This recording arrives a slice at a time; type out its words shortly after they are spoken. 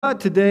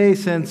Today,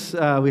 since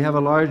we have a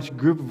large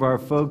group of our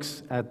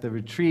folks at the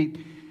retreat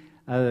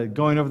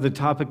going over the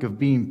topic of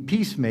being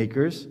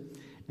peacemakers,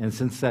 and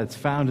since that's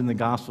found in the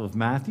Gospel of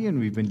Matthew, and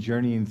we've been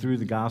journeying through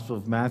the Gospel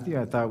of Matthew,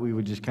 I thought we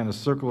would just kind of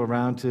circle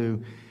around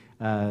to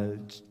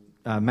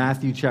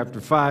Matthew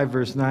chapter 5,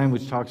 verse 9,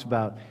 which talks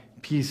about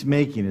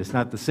peacemaking. It's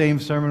not the same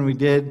sermon we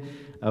did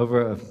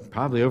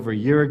probably over a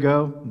year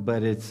ago,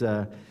 but it's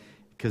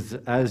because,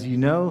 as you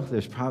know,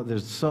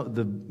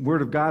 the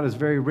Word of God is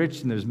very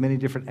rich, and there's many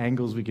different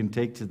angles we can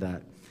take to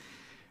that.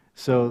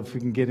 So if we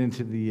can get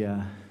into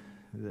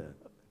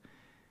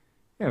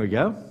there we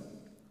go.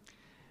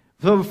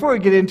 So before we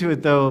get into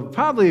it, though,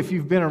 probably if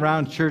you've been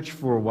around church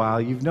for a while,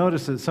 you've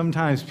noticed that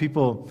sometimes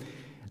people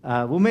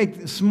will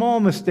make small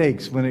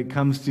mistakes when it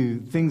comes to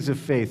things of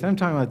faith. I'm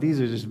talking about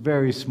these are just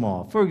very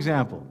small. For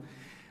example,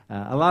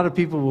 a lot of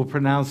people will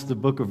pronounce the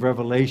book of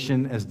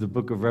Revelation as the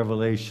book of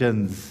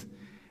Revelations,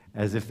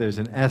 as if there's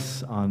an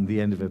S on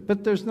the end of it.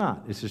 But there's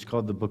not. It's just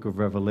called the book of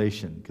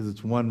Revelation, because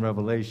it's one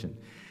revelation.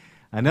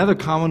 Another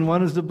common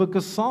one is the book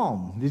of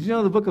Psalm. Did you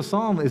know the book of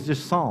Psalm is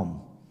just Psalm?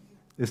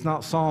 It's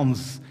not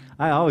Psalms.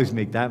 I always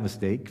make that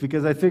mistake,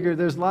 because I figure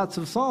there's lots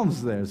of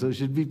Psalms there, so it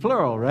should be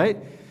plural, right?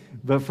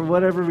 But for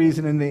whatever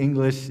reason in the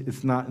English,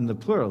 it's not in the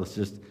plural. It's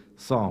just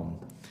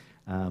Psalm.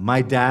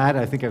 My dad,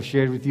 I think I've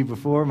shared with you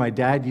before, my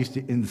dad used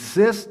to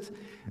insist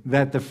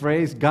that the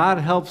phrase, God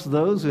helps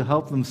those who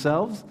help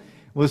themselves,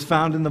 was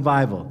found in the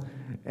Bible.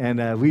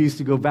 And we used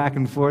to go back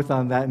and forth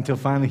on that until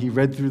finally he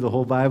read through the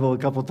whole Bible a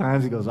couple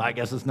times. He goes, I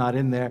guess it's not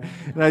in there.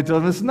 And I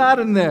told him, it's not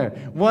in there.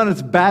 One,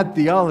 it's bad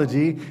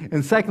theology.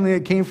 And secondly,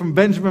 it came from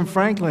Benjamin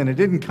Franklin. It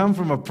didn't come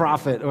from a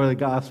prophet or the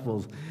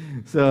Gospels.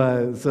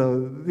 So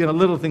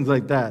little things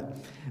like that.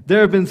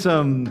 There have been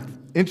some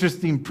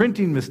interesting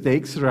printing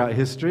mistakes throughout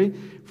history.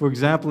 For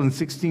example, in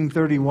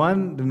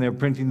 1631, when they were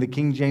printing the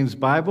King James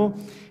Bible,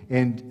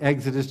 in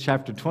Exodus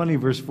chapter 20,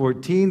 verse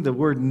 14, the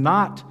word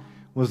not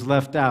was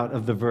left out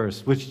of the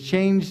verse, which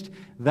changed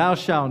thou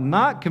shalt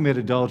not commit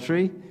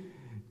adultery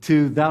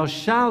to thou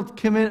shalt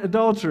commit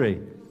adultery.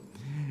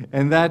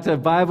 And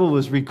that Bible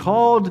was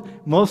recalled.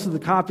 Most of the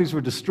copies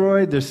were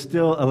destroyed. There's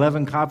still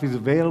 11 copies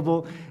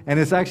available. And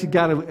it's actually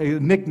got a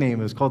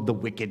nickname. It's called the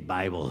Wicked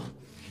Bible.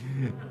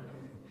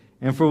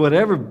 And for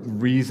whatever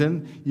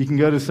reason, you can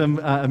go to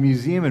a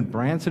museum in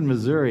Branson,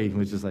 Missouri,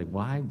 which is like,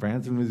 why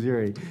Branson,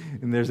 Missouri?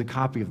 And there's a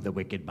copy of the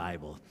Wicked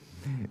Bible.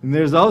 And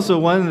there's also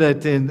one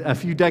that a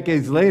few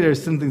decades later,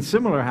 something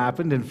similar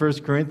happened in 1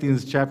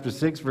 Corinthians chapter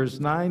 6, verse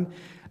 9.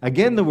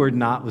 Again, the word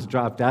not was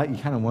dropped out. You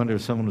kind of wonder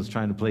if someone was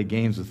trying to play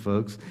games with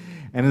folks.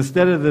 And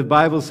instead of the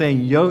Bible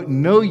saying,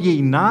 know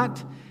ye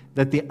not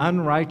that the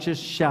unrighteous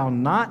shall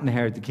not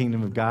inherit the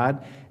kingdom of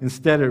God,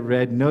 instead it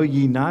read, know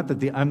ye not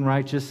that the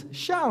unrighteous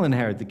shall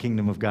inherit the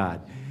kingdom of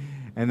God.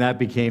 And that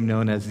became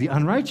known as the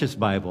Unrighteous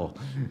Bible.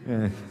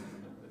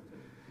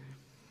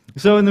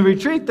 So in the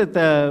retreat that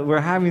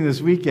we're having this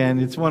weekend,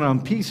 it's one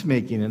on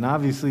peacemaking, and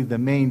obviously the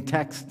main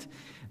text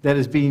that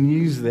is being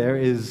used there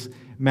is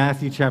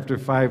Matthew chapter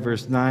 5,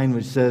 verse 9,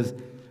 which says,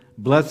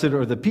 Blessed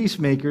are the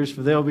peacemakers,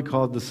 for they will be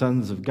called the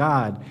sons of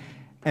God.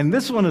 And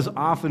this one is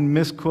often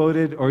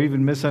misquoted or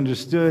even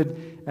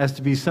misunderstood as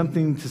to be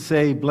something to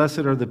say, Blessed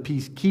are the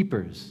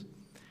peacekeepers,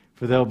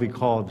 for they'll be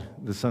called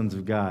the sons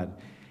of God.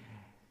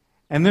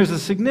 And there's a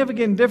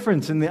significant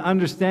difference in the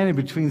understanding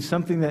between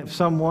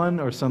someone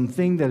or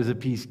something that is a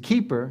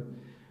peacekeeper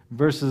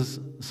versus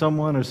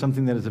someone or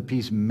something that is a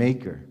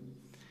peacemaker.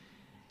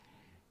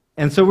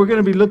 And so we're going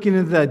to be looking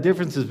into that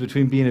differences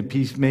between being a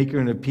peacemaker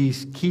and a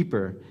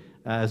peacekeeper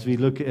as we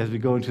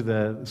go into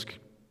the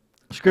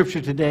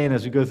Scripture today and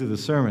as we go through the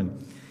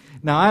sermon.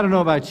 Now, I don't know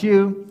about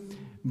you,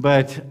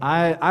 but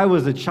I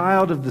was a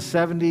child of the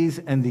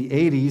 70s and the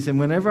 80s, and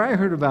whenever I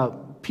heard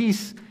about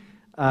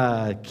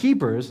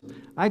peacekeepers,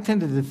 I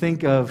tended to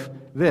think of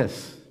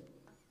this.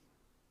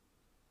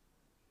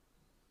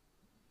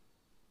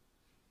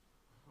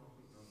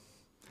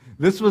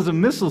 This was a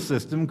missile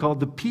system called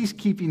the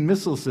peacekeeping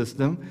missile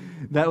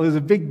system that was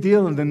a big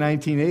deal in the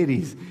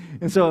 1980s.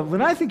 And so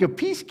when I think of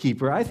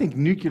peacekeeper, I think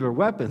nuclear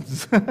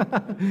weapons.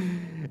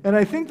 And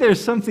I think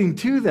there's something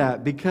to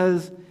that,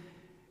 because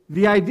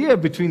the idea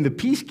between the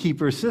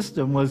peacekeeper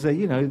system was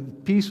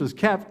that, peace was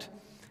kept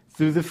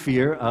through the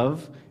fear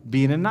of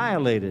being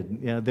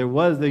annihilated.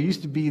 There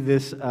used to be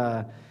this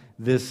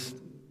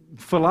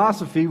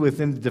philosophy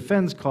within the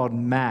defense called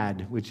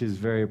MAD, which is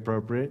very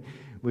appropriate,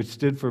 which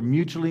stood for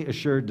Mutually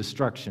Assured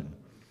Destruction.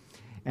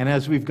 And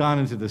as we've gone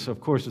into this,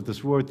 of course, with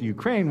this war with the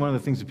Ukraine, one of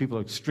the things that people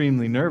are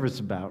extremely nervous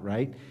about,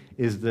 right,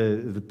 is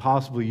the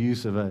possible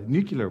use of a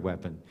nuclear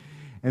weapon.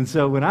 And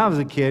so when I was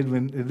a kid,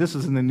 this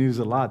was in the news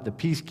a lot, the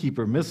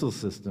Peacekeeper missile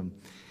system.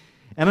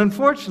 And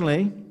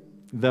unfortunately,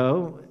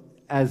 though,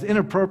 as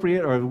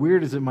inappropriate or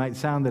weird as it might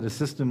sound that a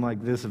system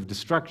like this of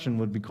destruction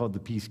would be called the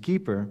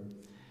peacekeeper,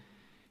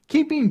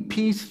 keeping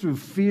peace through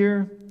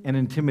fear and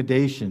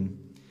intimidation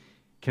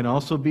can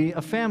also be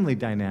a family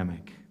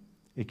dynamic.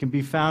 It can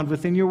be found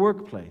within your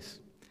workplace.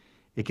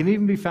 It can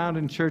even be found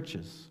in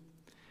churches.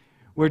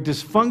 where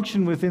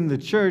dysfunction within the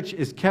church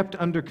is kept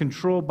under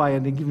control by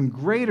an even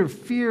greater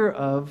fear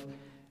of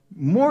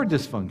more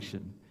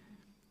dysfunction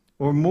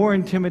or more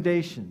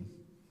intimidation.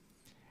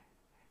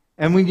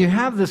 And when you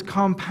have this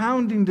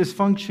compounding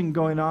dysfunction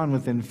going on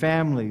within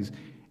families,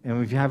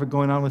 and if you have it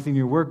going on within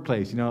your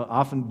workplace,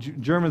 often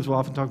Germans will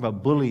often talk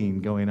about bullying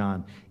going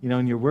on,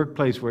 in your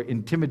workplace where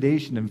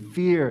intimidation and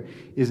fear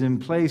is in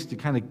place to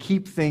kind of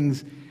keep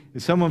things,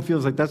 if someone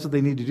feels like that's what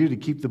they need to do to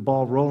keep the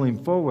ball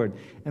rolling forward.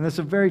 And that's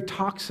a very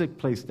toxic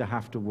place to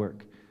have to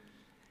work.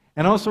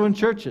 And also in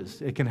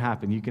churches, it can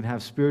happen. You can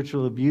have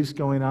spiritual abuse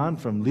going on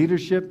from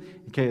leadership.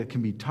 It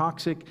can be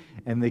toxic,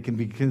 and they can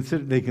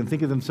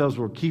think of themselves,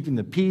 we're keeping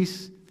the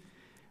peace,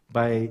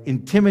 by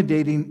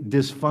intimidating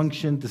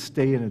dysfunction to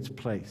stay in its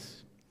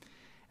place.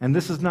 And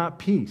this is not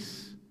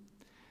peace.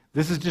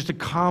 This is just a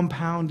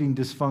compounding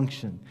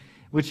dysfunction,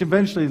 which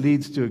eventually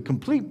leads to a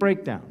complete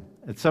breakdown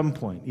at some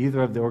point,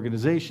 either of the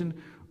organization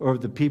or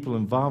of the people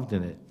involved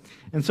in it.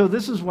 And so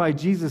this is why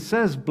Jesus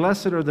says,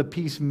 blessed are the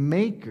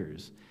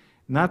peacemakers,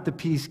 not the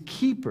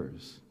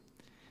peacekeepers.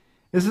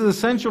 This is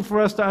essential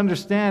for us to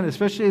understand,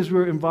 especially as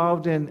we're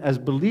involved in, as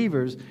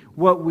believers,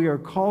 what we are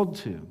called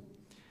to.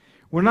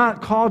 We're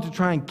not called to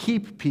try and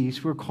keep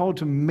peace. We're called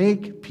to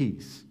make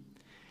peace.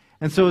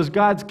 And so as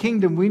God's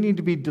kingdom, we need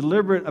to be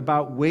deliberate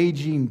about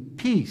waging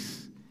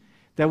peace,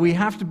 that we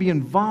have to be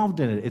involved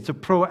in it. It's a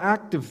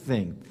proactive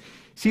thing.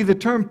 See, the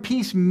term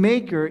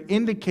peacemaker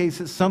indicates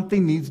that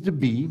something needs to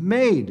be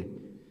made.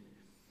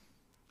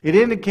 It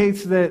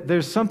indicates that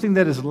there's something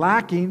that is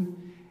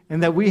lacking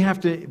and that we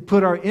have to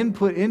put our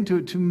input into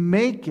it to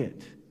make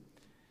it.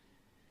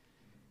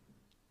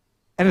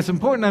 And it's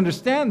important to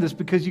understand this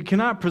because you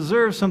cannot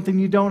preserve something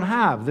you don't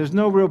have. There's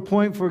no real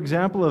point, for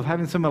example, of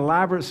having some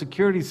elaborate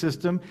security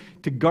system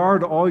to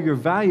guard all your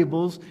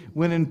valuables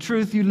when in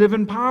truth you live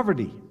in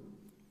poverty.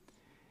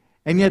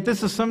 And yet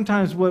this is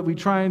sometimes what we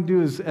try and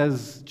do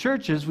as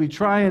churches. We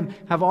try and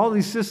have all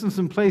these systems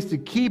in place to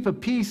keep a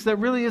peace that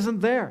really isn't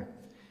there.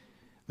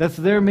 That's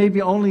there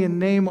maybe only in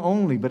name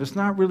only, but it's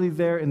not really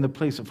there in the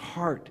place of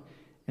heart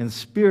and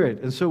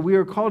spirit. And so we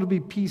are called to be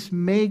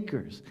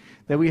peacemakers,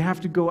 that we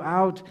have to go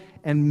out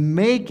and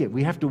make it.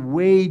 We have to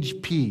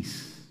wage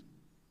peace.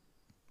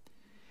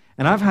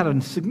 And I've had a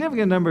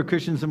significant number of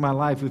Christians in my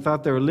life who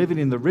thought they were living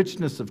in the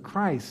richness of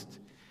Christ,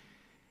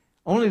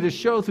 only to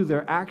show through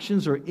their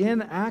actions or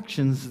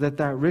inactions that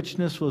that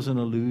richness was an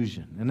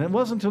illusion. And it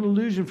wasn't an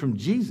illusion from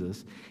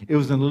Jesus. It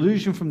was an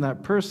illusion from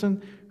that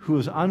person who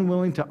was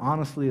unwilling to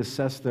honestly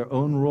assess their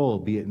own role,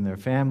 be it in their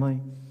family,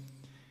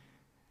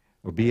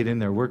 or be it in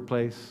their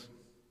workplace,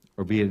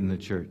 or be it in the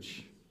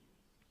church.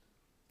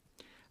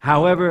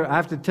 However, I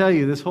have to tell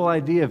you, this whole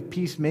idea of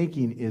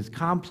peacemaking is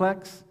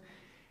complex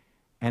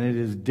and it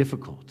is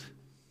difficult.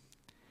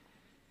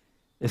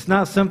 It's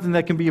not something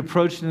that can be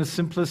approached in a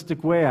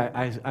simplistic way.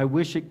 I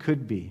wish it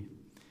could be.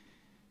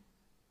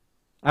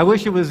 I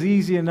wish it was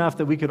easy enough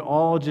that we could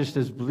all just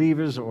as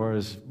believers or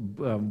as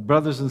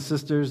brothers and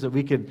sisters, that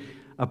we could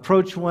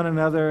approach one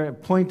another,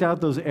 point out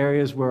those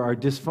areas where our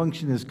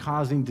dysfunction is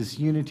causing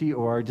disunity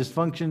or our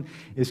dysfunction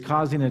is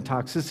causing a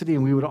toxicity,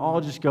 and we would all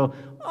just go,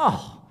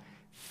 oh,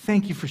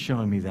 thank you for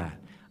showing me that.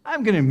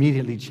 I'm going to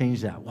immediately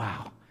change that.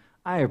 Wow,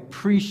 I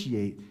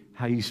appreciate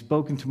how you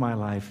spoke into my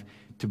life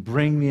to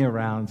bring me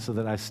around so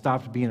that I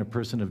stopped being a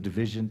person of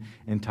division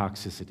and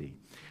toxicity.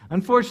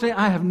 Unfortunately,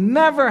 I have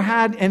never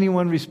had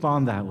anyone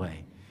respond that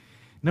way.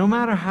 No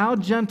matter how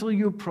gentle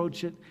you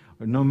approach it,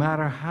 or no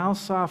matter how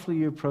softly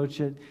you approach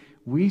it,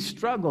 we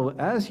struggle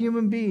as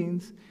human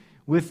beings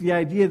with the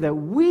idea that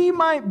we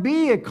might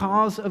be a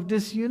cause of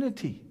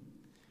disunity,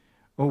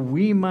 or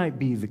we might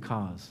be the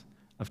cause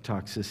of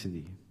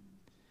toxicity.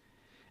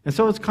 And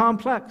so it's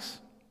complex.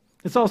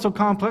 It's also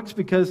complex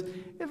because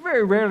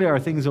very rarely are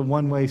things a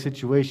one-way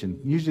situation.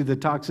 Usually the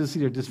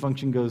toxicity or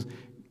dysfunction goes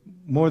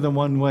more than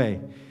one way.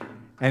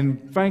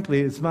 And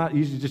frankly, it's not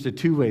usually just a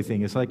two-way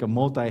thing. It's like a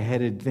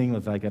multi-headed thing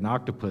with like an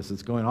octopus.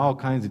 It's going all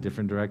kinds of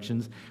different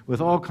directions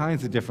with all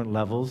kinds of different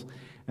levels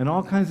and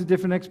all kinds of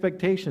different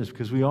expectations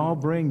because we all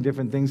bring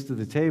different things to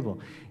the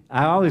table.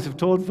 I always have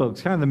told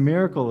folks, kind of the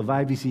miracle of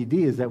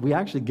IBCD is that we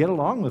actually get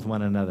along with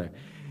one another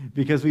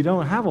because we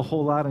don't have a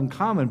whole lot in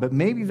common, but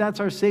maybe that's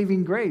our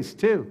saving grace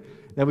too,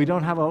 that we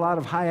don't have a lot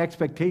of high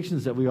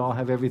expectations that we all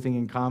have everything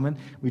in common.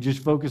 We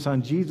just focus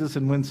on Jesus,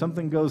 and when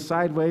something goes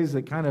sideways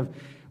that kind of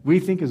we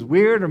think is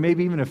weird or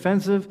maybe even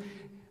offensive,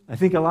 I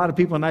think a lot of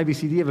people in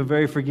IBCD have a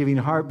very forgiving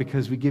heart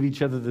because we give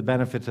each other the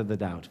benefit of the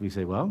doubt. We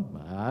say, well,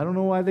 I don't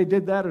know why they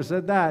did that or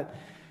said that,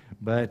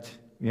 but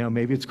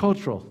maybe it's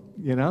cultural,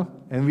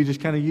 and we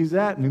just kind of use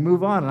that and we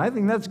move on, and I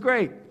think that's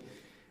great.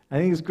 I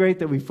think it's great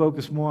that we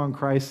focus more on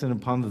Christ than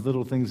upon the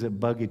little things that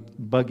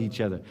bug each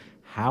other.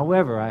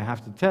 However, I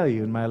have to tell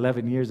you, in my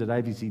 11 years at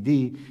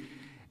IBCD,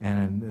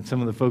 and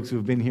some of the folks who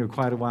have been here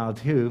quite a while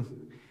too,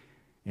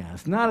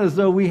 it's not as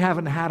though we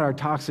haven't had our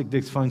toxic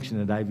dysfunction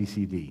at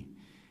IBCD.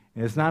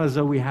 And it's not as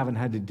though we haven't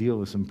had to deal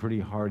with some pretty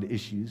hard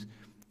issues,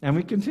 and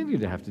we continue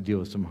to have to deal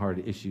with some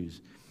hard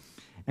issues.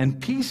 And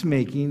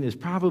peacemaking is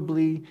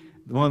probably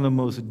one of the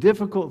most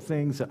difficult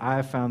things that I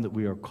have found that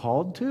we are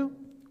called to.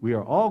 We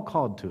are all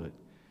called to it.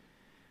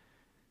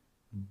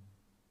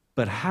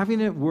 But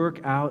having it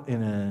work out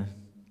in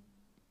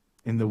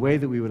the way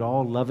that we would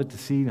all love it to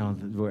see,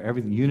 where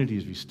everything, unity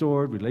is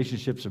restored,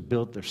 relationships are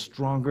built, they're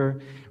stronger,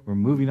 we're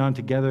moving on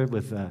together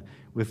with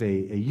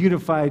a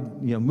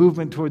unified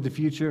movement toward the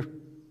future,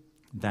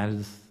 that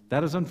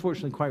is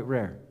unfortunately quite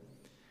rare.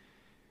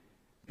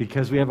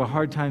 Because we have a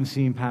hard time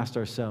seeing past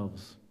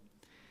ourselves.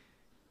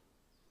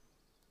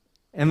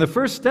 And the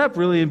first step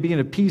really in being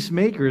a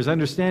peacemaker is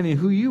understanding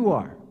who you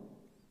are.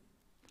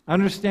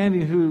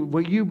 Understanding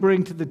what you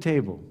bring to the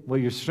table, what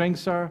your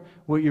strengths are,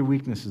 what your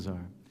weaknesses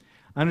are.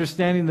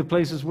 Understanding the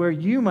places where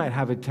you might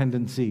have a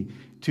tendency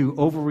to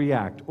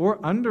overreact or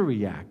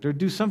underreact or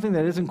do something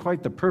that isn't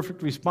quite the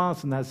perfect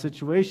response in that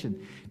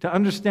situation. To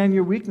understand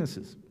your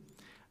weaknesses.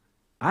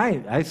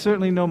 I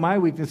certainly know my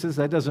weaknesses.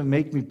 That doesn't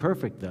make me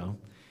perfect, though.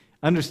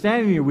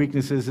 Understanding your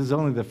weaknesses is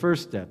only the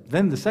first step.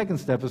 Then the second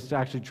step is to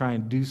actually try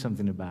and do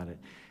something about it.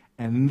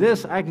 And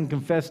this, I can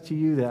confess to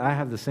you that I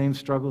have the same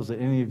struggles that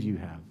any of you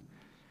have.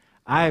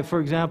 For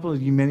example,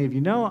 many of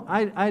you know,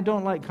 I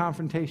don't like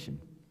confrontation.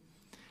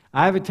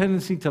 I have a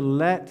tendency to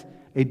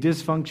let a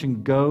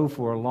dysfunction go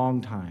for a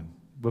long time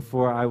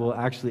before I will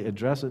actually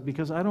address it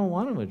because I don't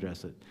want to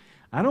address it.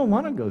 I don't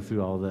want to go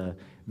through all the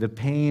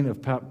pain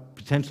of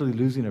potentially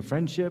losing a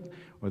friendship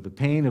or the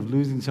pain of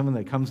losing someone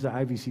that comes to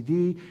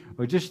IVCD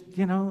or just,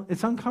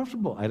 it's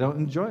uncomfortable. I don't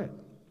enjoy it.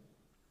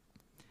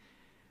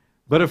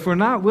 But if we're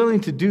not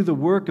willing to do the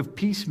work of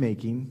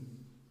peacemaking,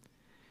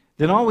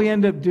 then all we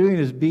end up doing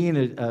is being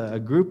a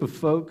group of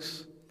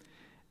folks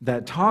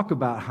that talk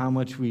about how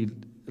much we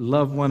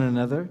love one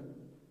another,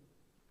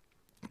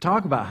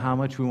 talk about how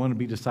much we want to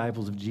be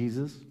disciples of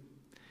Jesus,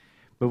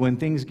 but when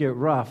things get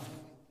rough,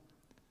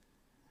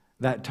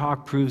 that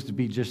talk proves to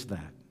be just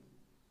that,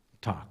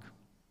 talk.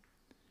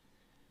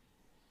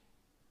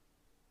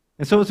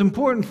 And so it's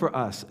important for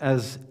us,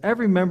 as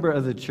every member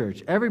of the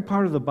church, every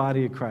part of the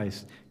body of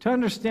Christ, to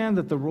understand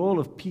that the role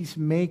of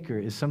peacemaker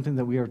is something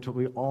that we are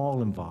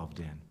all involved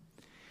in.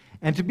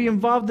 And to be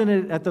involved in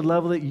it at the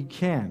level that you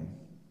can.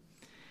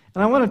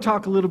 And I want to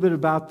talk a little bit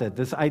about that,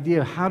 this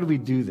idea of how do we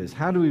do this?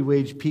 How do we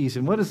wage peace?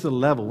 And what is the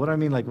level? What do I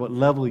mean, like what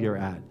level you're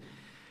at?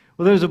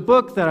 Well, there's a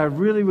book that I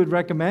really would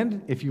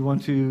recommend if you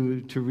want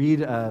to read,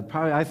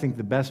 probably I think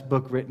the best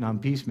book written on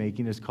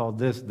peacemaking is called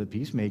The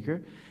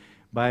Peacemaker,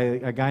 by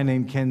a guy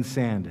named Ken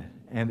Sand.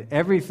 And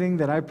everything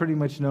that I pretty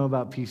much know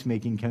about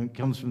peacemaking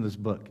comes from this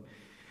book.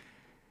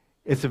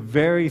 It's a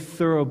very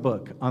thorough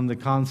book on the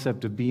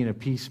concept of being a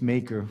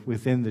peacemaker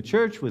within the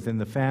church, within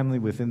the family,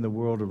 within the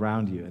world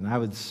around you. And I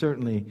would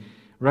certainly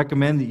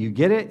recommend that you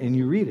get it and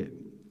you read it.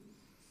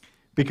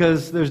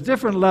 Because there's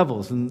different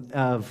levels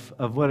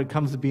of what it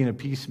comes to being a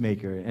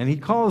peacemaker. And he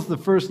calls the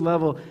first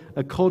level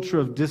a culture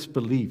of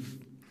disbelief.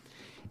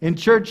 In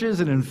churches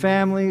and in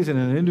families and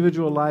in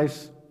individual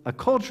lives, a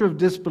culture of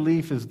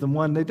disbelief is the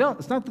one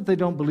it's not that they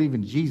don't believe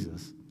in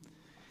Jesus.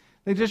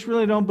 They just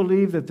really don't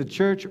believe that the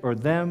church or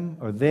them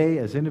or they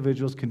as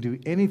individuals can do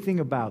anything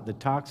about the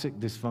toxic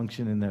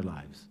dysfunction in their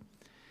lives.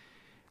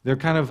 They're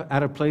kind of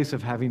at a place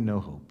of having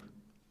no hope.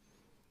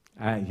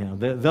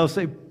 They'll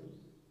say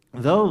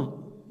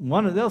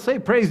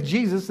praise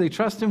Jesus, they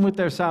trust him with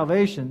their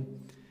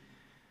salvation.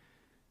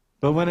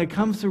 But when it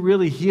comes to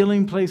really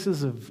healing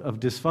places of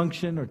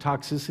dysfunction or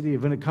toxicity,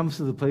 when it comes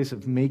to the place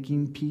of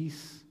making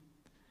peace,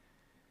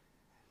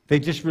 they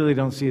just really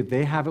don't see it.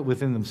 They have it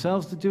within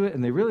themselves to do it,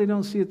 and they really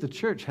don't see it the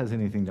church has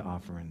anything to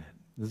offer in it.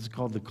 This is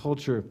called the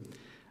culture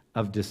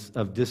of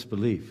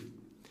disbelief.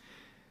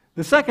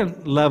 The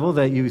second level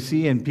that you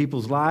see in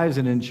people's lives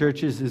and in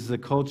churches is the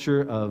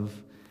culture of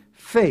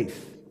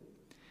faith.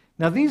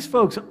 Now, these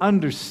folks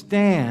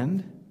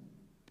understand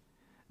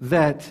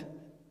that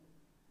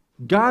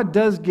God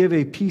does give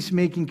a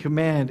peacemaking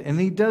command, and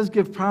he does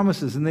give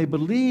promises, and they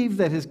believe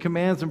that his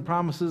commands and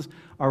promises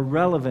are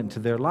relevant to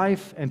their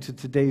life and to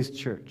today's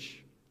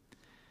church.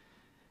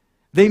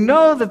 They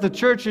know that the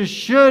churches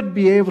should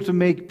be able to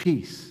make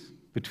peace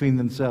between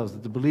themselves,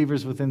 that the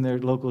believers within their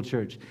local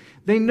church.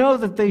 They know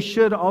that they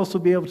should also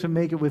be able to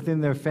make it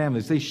within their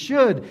families. They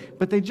should,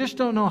 but they just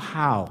don't know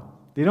how.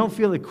 They don't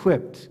feel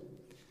equipped.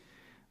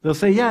 They'll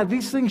say, yeah,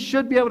 these things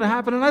should be able to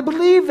happen, and I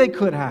believe they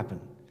could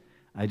happen.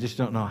 I just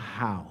don't know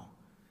how.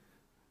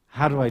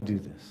 How do I do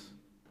this?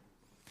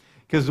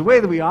 Because the way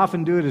that we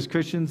often do it as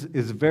Christians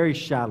is very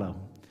shallow.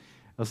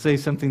 I'll say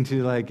something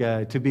to like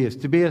Tobias.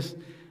 Tobias,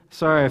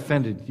 sorry I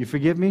offended. You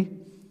forgive me?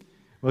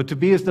 Well,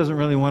 Tobias doesn't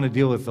really want to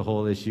deal with the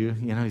whole issue.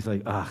 He's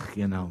like,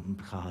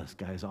 this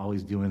guy's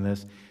always doing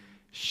this.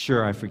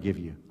 Sure, I forgive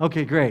you.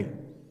 Okay, great.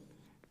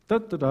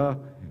 Da-da-da.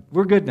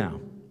 We're good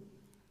now.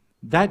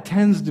 That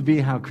tends to be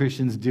how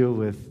Christians deal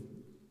with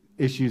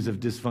issues of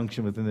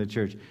dysfunction within the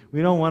church.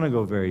 We don't want to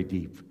go very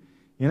deep.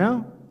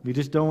 We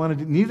just don't want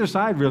to. Neither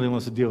side really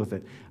wants to deal with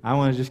it. I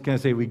want to just kind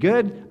of say, we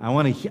good? I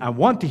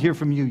want to hear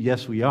from you,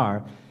 yes, we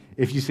are.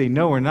 If you say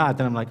no, we're not,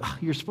 then I'm like,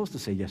 you're supposed to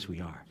say yes, we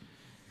are.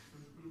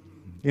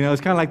 You know,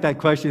 it's kind of like that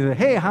question, that,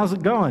 hey, how's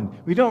it going?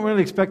 We don't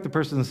really expect the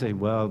person to say,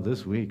 well,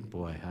 this week,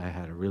 boy, I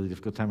had a really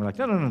difficult time. We're like,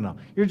 no.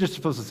 You're just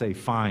supposed to say,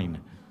 fine,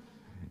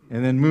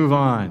 and then move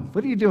on.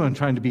 What are you doing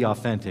trying to be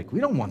authentic? We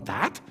don't want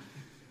that.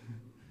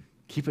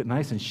 Keep it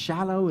nice and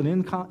shallow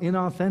and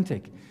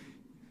inauthentic.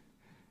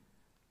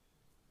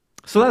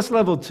 So that's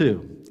level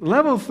 2.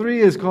 Level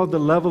 3 is called the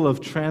level of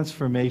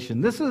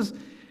transformation. This is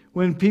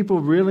when people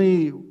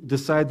really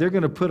decide they're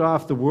going to put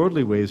off the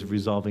worldly ways of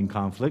resolving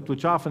conflict,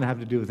 which often have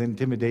to do with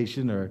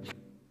intimidation or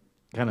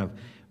kind of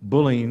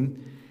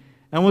bullying,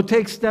 and will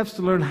take steps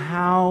to learn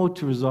how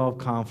to resolve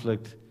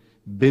conflict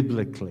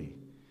biblically.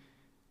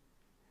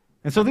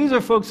 And so these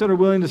are folks that are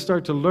willing to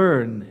start to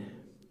learn.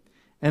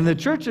 And the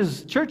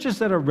churches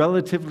that are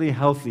relatively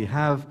healthy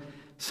have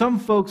some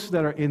folks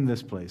that are in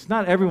this place.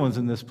 Not everyone's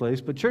in this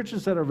place, but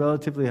churches that are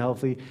relatively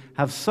healthy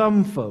have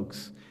some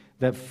folks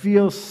that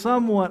feel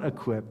somewhat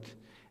equipped.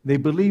 They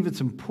believe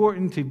it's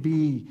important to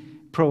be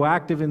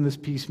proactive in this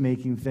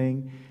peacemaking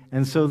thing,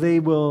 and so they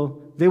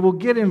will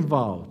get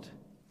involved.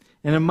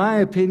 And in my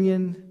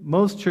opinion,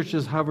 most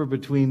churches hover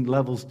between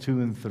levels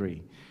 2 and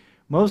 3.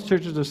 Most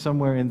churches are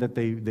somewhere in that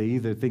they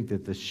either think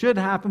that this should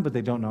happen, but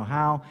they don't know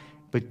how,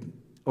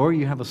 or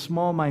you have a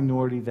small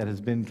minority that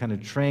has been kind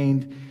of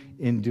trained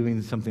in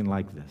doing something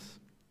like this.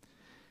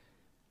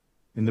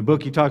 In the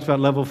book, he talks about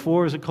level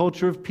 4 is a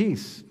culture of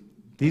peace.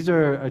 These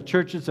are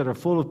churches that are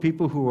full of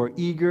people who are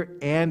eager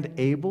and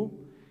able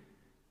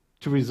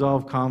to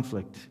resolve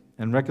conflict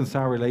and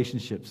reconcile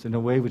relationships in a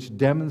way which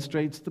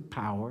demonstrates the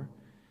power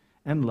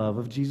and love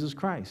of Jesus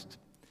Christ.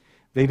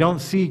 They don't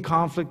see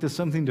conflict as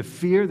something to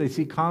fear. They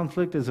see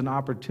conflict as an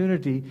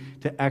opportunity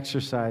to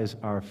exercise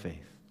our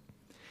faith.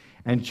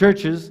 And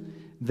churches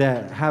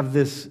that have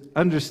this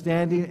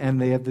understanding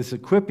and they have this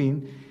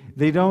equipping,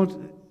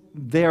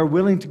 they are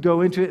willing to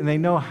go into it, and they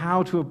know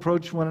how to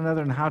approach one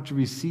another and how to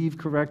receive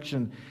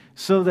correction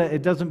so that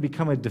it doesn't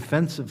become a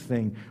defensive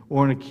thing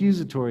or an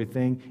accusatory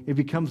thing. It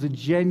becomes a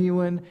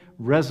genuine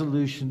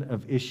resolution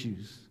of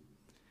issues.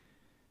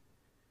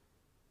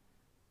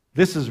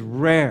 This is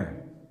rare.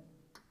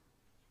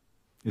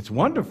 It's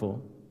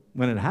wonderful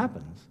when it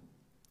happens,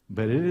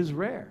 but it is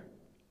rare.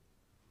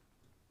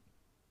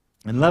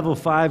 And level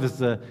 5 is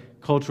the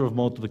culture of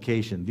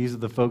multiplication. These are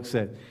the folks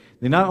that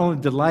they not only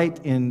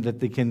delight in that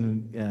they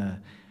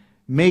can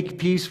make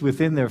peace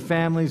within their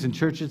families and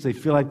churches, they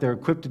feel like they're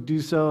equipped to do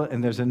so,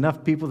 and there's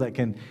enough people that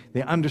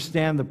they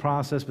understand the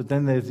process, but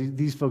then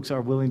these folks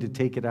are willing to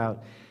take it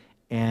out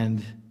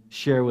and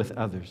share with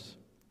others.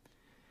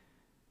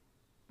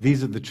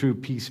 These are the true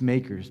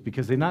peacemakers,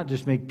 because they not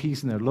just make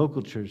peace in their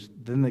local church,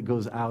 then it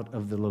goes out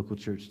of the local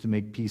church to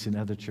make peace in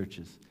other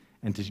churches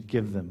and to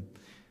give them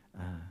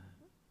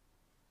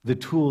the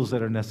tools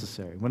that are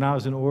necessary. When I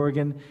was in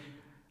Oregon,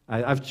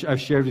 I've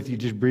shared with you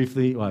just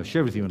briefly, well, I've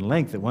shared with you in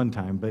length at one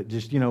time, but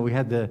just, we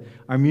had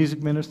our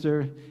music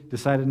minister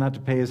decided not to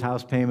pay his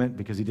house payment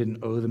because he didn't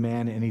owe the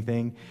man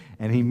anything,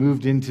 and he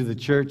moved into the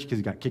church because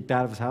he got kicked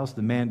out of his house.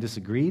 The man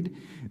disagreed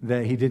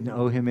that he didn't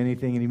owe him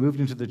anything, and he moved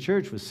into the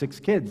church with 6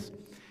 kids.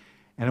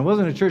 And it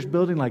wasn't a church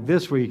building like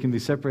this where you can be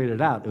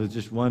separated out. It was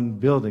just one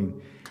building.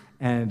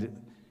 And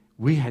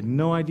we had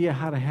no idea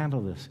how to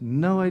handle this.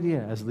 No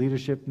idea as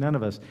leadership, none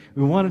of us.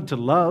 We wanted to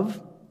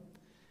love,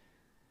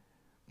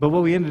 but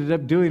what we ended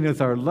up doing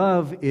with our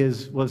love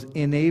was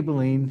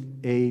enabling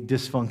a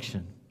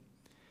dysfunction.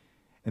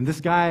 And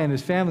this guy and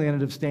his family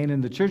ended up staying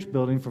in the church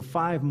building for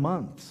 5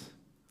 months.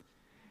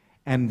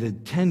 And the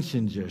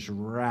tension just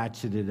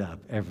ratcheted up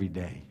every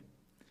day.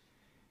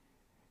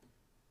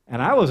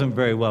 And I wasn't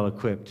very well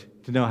equipped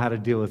to know how to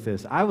deal with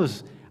this. I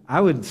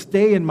would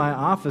stay in my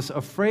office,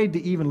 afraid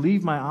to even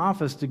leave my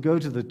office to go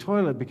to the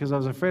toilet because I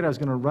was afraid I was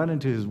going to run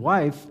into his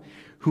wife,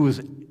 who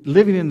was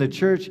living in the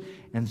church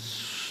and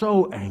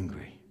so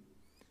angry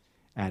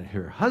at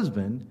her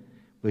husband,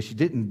 but she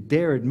didn't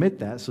dare admit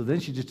that, so then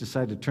she just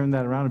decided to turn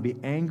that around and be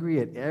angry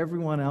at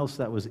everyone else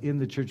that was in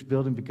the church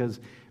building because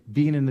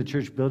being in the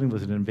church building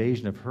was an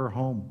invasion of her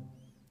home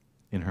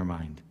in her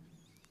mind.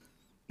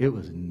 It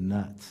was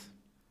nuts.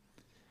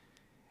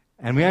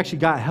 And we actually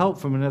got help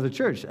from another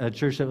church, a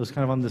church that was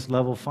kind of on this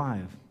level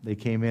 5. They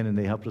came in and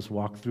they helped us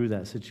walk through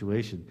that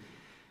situation.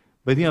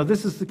 But,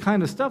 this is the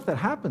kind of stuff that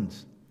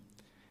happens.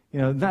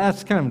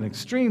 That's kind of an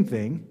extreme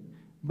thing,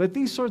 but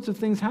these sorts of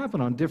things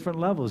happen on different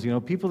levels.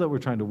 People that we're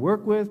trying to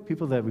work with,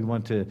 people that we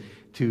want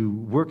to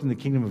work in the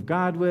kingdom of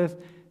God with,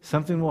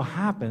 something will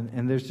happen,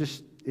 and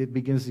it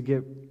begins to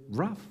get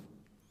rough.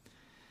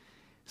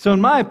 So in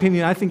my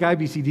opinion, I think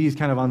IBCD is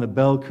kind of on the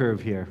bell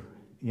curve here.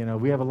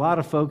 We have a lot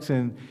of folks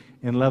in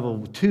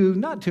level 2,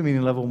 not too many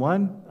in level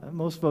 1.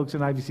 Most folks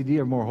in IBCD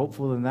are more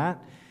hopeful than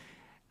that.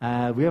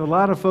 We have a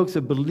lot of folks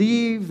that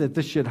believe that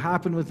this should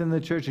happen within the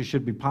church, it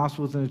should be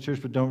possible within the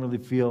church, but don't really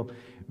feel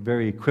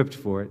very equipped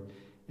for it.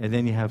 And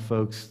then you have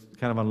folks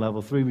kind of on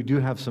level 3. We do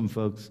have some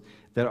folks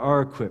that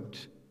are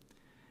equipped,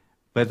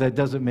 but that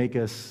doesn't make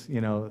us,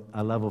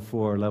 a level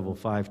 4 or level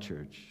 5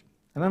 church.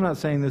 And I'm not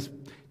saying this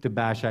to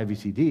bash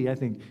IBCD. I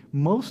think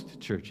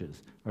most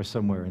churches are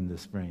somewhere in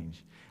this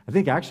range. I I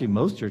think actually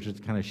most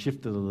churches kind of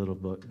shifted a little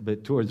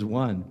bit towards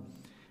one.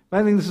 But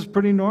I think this is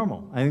pretty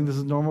normal. I think this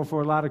is normal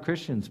for a lot of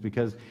Christians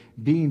because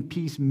being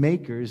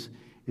peacemakers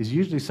is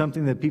usually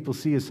something that people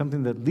see as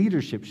something that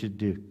leadership should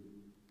do.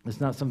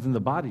 It's not something the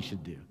body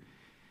should do.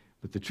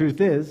 But the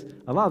truth is,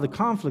 a lot of the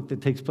conflict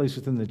that takes place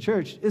within the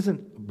church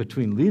isn't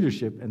between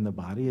leadership and the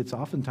body. It's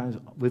oftentimes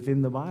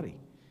within the body.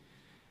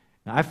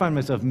 Now, I find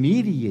myself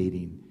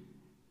mediating,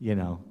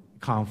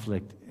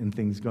 conflict and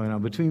things going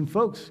on between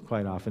folks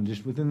quite often,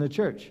 just within the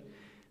church.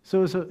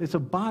 So it's a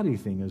body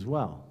thing as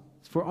well.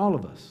 It's for all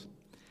of us.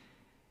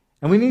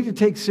 And we need to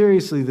take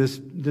seriously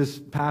this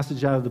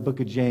passage out of the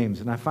book of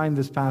James. And I find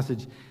this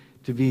passage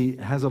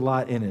has a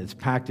lot in it. It's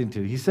packed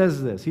into it. He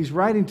says this. He's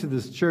writing to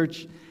this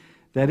church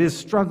that is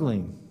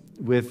struggling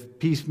with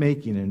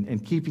peacemaking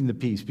and keeping the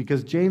peace.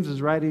 Because James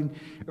is writing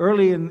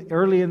early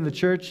in the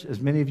church, as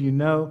many of you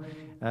know,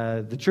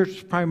 the church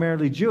was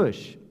primarily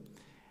Jewish.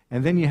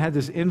 And then you had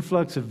this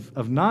influx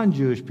of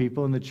non-Jewish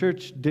people, and the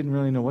church didn't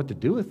really know what to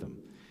do with them.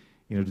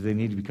 Do they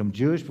need to become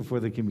Jewish before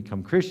they can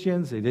become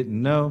Christians? They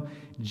didn't know.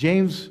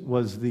 James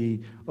was the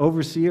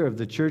overseer of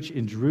the church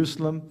in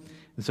Jerusalem,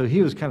 and so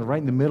he was kind of right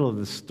in the middle of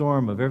the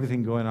storm of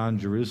everything going on in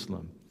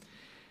Jerusalem.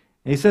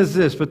 And he says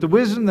this, "But the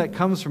wisdom that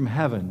comes from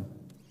heaven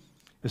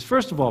is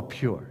first of all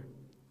pure."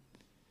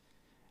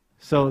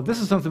 So this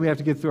is something we have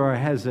to get through our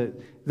heads,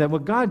 that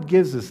what God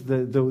gives us,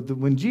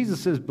 when Jesus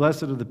says,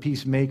 "Blessed are the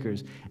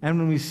peacemakers," and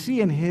when we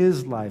see in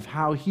his life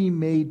how he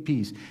made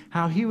peace,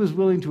 how he was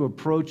willing to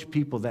approach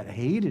people that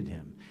hated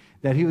him,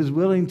 that he was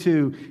willing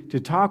to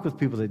talk with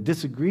people that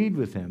disagreed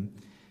with him,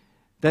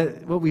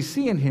 that what we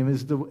see in him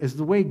is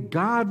the way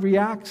God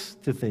reacts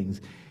to things.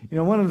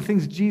 One of the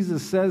things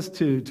Jesus says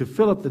to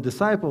Philip, the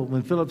disciple,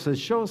 when Philip says,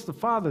 "Show us the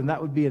Father, and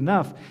that would be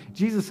enough,"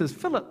 Jesus says,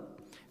 "Philip,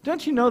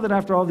 don't you know that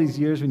after all these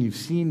years, when you've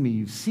seen me,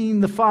 you've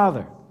seen the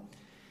Father?"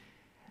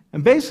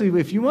 And basically,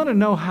 if you want to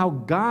know how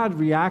God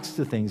reacts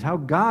to things, how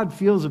God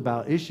feels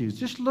about issues,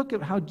 just look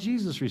at how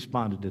Jesus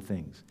responded to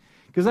things.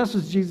 Because that's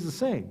what Jesus is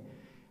saying.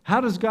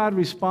 How does God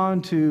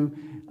respond to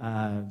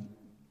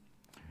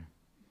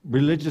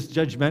religious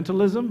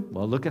judgmentalism?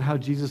 Well, look at how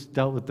Jesus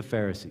dealt with the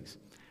Pharisees.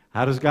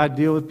 How does God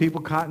deal with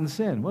people caught in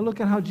sin? Well, look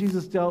at how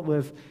Jesus dealt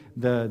with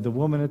the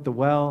woman at the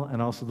well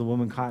and also the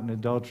woman caught in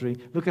adultery.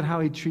 Look at how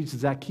he treats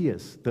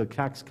Zacchaeus, the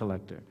tax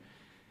collector.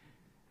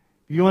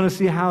 You want to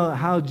see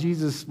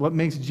what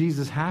makes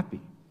Jesus happy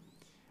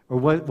or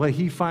what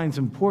he finds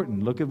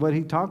important. Look at what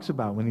he talks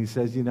about when he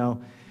says,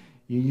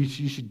 you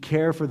should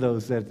care for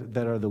those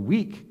that are the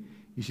weak.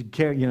 You should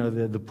care,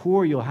 the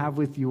poor you'll have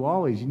with you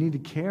always. You need to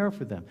care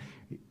for them.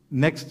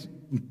 Next,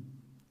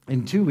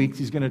 in 2 weeks,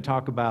 he's going to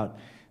talk about,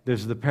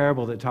 there's the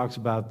parable that talks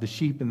about the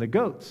sheep and the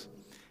goats.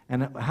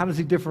 And how does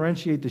he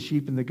differentiate the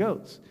sheep and the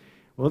goats?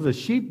 Well, the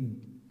sheep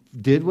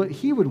did what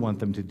he would want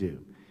them to do.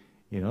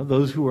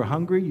 Those who were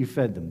hungry, you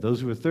fed them.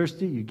 Those who were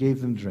thirsty, you gave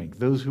them drink.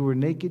 Those who were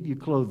naked, you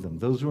clothed them.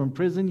 Those who were in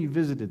prison, you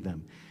visited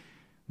them.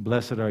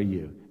 Blessed are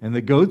you. And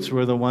the goats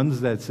were the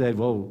ones that said,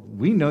 "Well,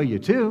 we know you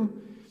too."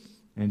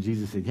 And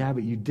Jesus said, "Yeah,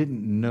 but you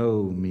didn't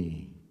know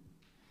me.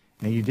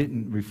 And you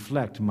didn't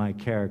reflect my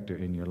character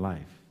in your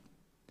life."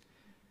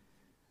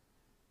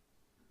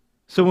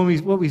 So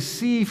what we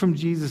see from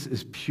Jesus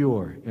is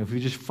pure. And if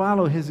we just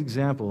follow his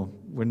example,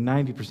 we're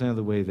 90% of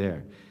the way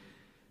there.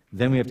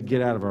 Then we have to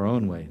get out of our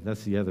own way.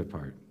 That's the other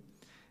part.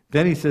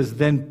 Then he says,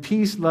 "Then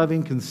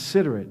peace-loving,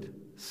 considerate,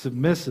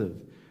 submissive,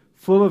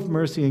 full of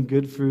mercy and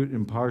good fruit,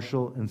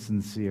 impartial and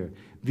sincere."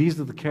 These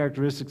are the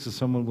characteristics of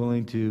someone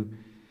willing to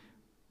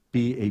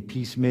be a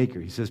peacemaker.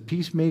 He says,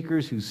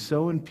 "Peacemakers who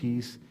sow in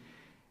peace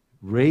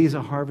raise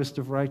a harvest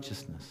of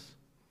righteousness."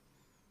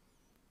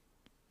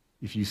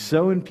 If you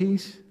sow in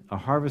peace, a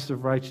harvest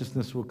of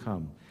righteousness will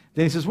come.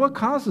 Then he says, "What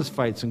causes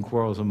fights and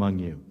quarrels among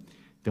you?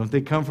 Don't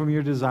they come from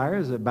your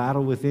desires that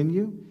battle within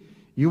you?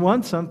 You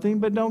want something,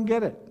 but don't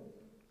get it.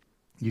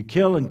 You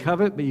kill and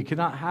covet, but you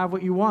cannot have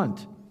what you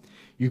want.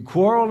 You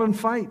quarrel and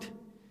fight.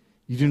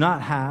 You do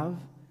not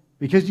have,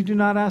 because you do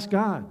not ask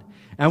God.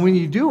 And when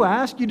you do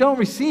ask, you don't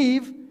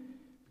receive,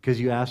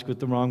 because you ask with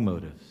the wrong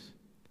motives,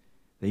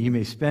 that you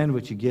may spend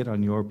what you get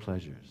on your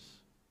pleasures."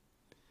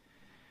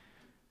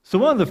 So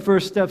one of the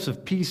first steps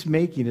of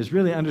peacemaking is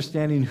really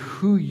understanding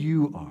who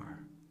you are.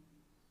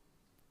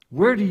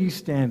 Where do you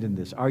stand in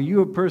this? Are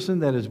you a person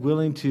that is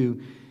willing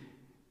to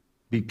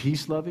be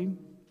peace-loving,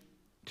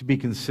 to be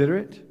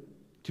considerate,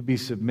 to be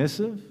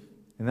submissive?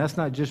 And that's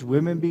not just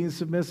women being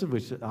submissive,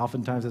 which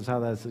oftentimes that's how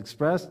that's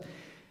expressed.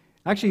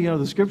 Actually,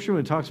 the scripture, when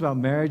it talks about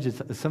marriage,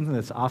 it's something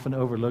that's often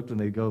overlooked when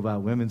they go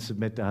about women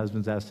submit to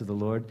husbands as to the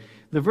Lord.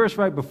 The verse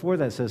right before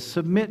that says,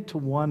 "Submit to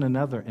one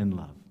another in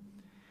love."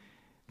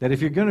 That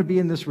if you're going to be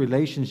in this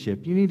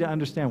relationship, you need to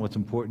understand what's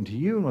important to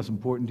you and what's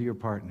important to your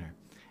partner.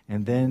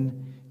 And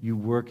then you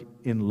work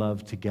in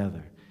love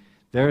together.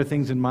 There are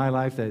things in my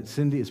life that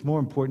it's more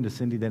important to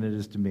Cindy than it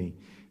is to me.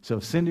 So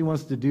if Cindy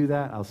wants to do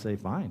that, I'll say,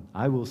 fine,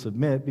 I will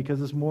submit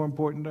because it's more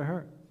important to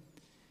her.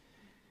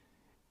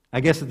 I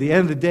guess at the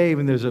end of the day,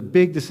 when there's a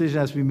big decision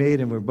that has to be made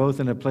and we're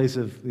both in a place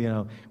of,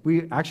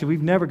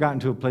 we've never gotten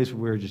to a place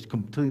where we're just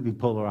completely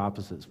polar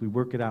opposites. We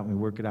work it out and we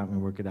work it out and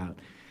we work it out.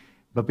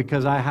 But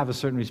because I have a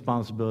certain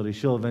responsibility,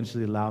 she'll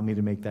eventually allow me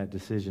to make that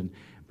decision.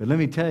 But let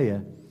me tell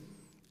you,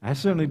 I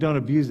certainly don't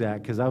abuse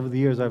that, because over the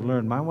years I've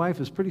learned my wife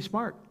is pretty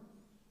smart.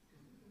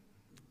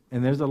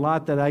 And there's a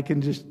lot that I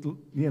can just,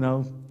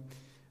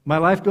 my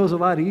life goes a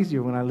lot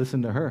easier when I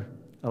listen to her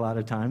a lot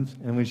of times.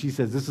 And when she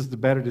says this is the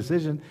better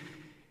decision,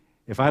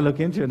 if I look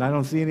into it and I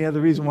don't see any other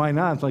reason why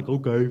not, it's like,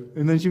 okay,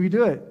 and then we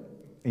do it.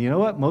 And you know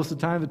what? Most of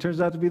the time it turns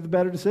out to be the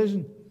better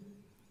decision.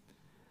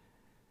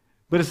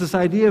 But it's this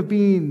idea of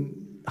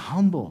being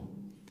humble,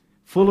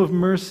 full of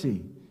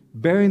mercy,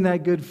 bearing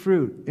that good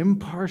fruit,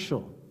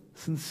 impartial,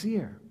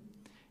 sincere.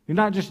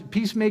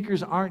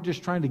 Peacemakers aren't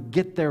just trying to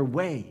get their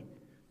way.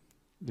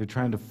 They're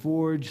trying to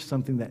forge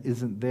something that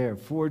isn't there,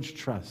 forge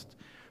trust,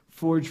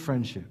 forge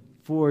friendship,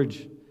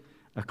 forge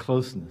a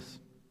closeness.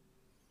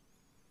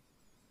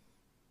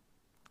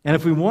 And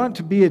if we want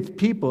to be a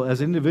people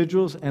as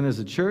individuals and as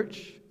a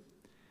church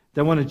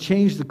that want to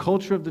change the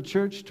culture of the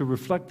church to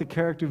reflect the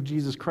character of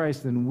Jesus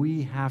Christ, then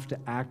we have to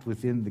act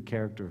within the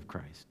character of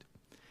Christ.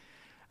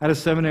 I had a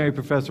seminary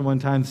professor one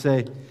time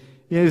say,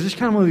 there's just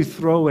kind of one of these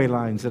throwaway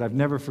lines that I've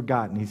never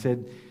forgotten. He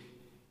said,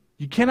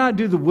 you cannot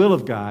do the will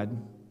of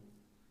God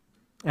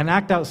and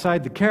act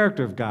outside the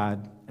character of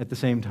God at the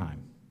same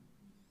time.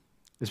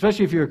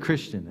 Especially if you're a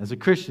Christian. As a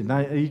Christian, now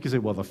you can say,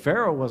 well, the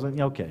Pharaoh wasn't.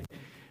 Okay.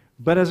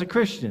 But as a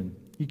Christian,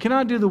 you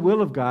cannot do the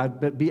will of God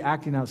but be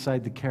acting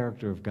outside the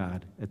character of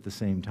God at the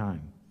same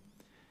time.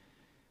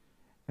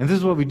 And this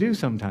is what we do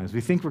sometimes.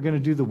 We think we're going to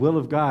do the will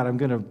of God. I'm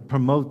going to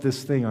promote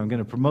this thing. I'm going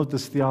to promote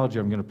this theology.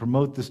 I'm going to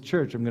promote this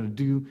church. I'm going to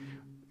do,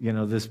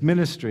 this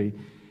ministry.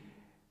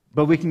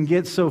 But we can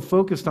get so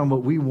focused on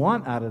what we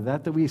want out of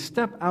that we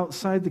step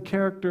outside the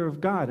character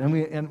of God.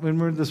 And when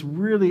we're in this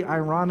really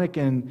ironic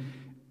and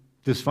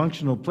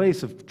dysfunctional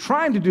place of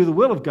trying to do the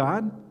will of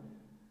God,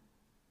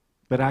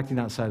 but acting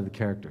outside of the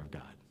character of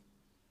God.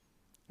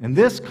 And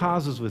this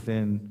causes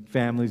within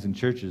families and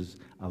churches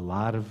a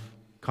lot of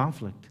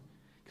conflict,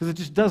 because it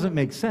just doesn't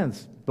make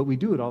sense, but we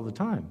do it all the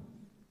time.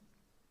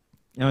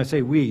 And I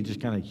say we,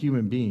 just kind of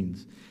human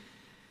beings.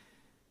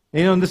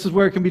 And this is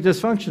where it can be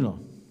dysfunctional.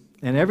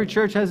 And every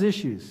church has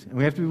issues, and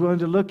we have to be willing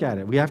to look at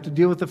it. We have to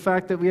deal with the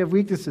fact that we have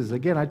weaknesses.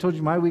 Again, I told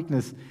you my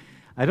weakness,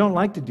 I don't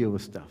like to deal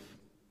with stuff.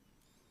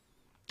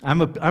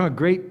 I'm a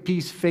great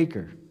peace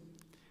faker.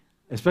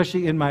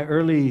 Especially in my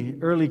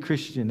early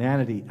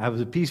Christianity, I was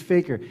a peace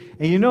faker.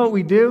 And you know what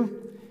we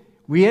do?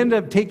 We end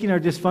up taking our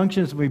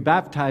dysfunctions and we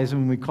baptize them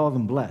and we call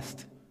them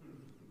blessed.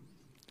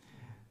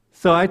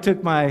 So I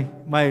took my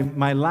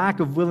lack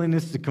of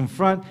willingness to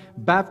confront,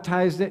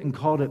 baptized it, and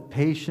called it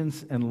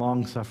patience and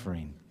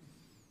long-suffering.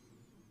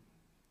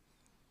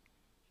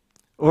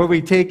 Or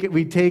we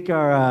take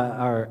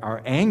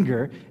our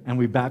anger and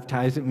we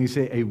baptize it and we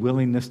say a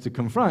willingness to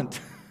confront.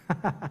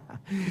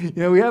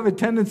 We have a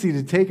tendency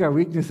to take our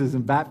weaknesses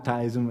and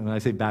baptize them. And when I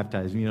say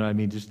baptize, you know what I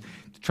mean? Just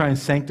to try and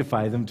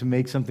sanctify them to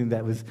make something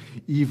that was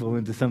evil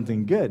into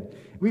something good.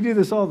 We do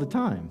this all the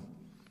time.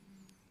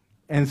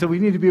 And so we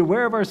need to be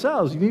aware of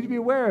ourselves. You need to be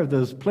aware of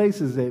those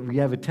places that we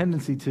have a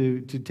tendency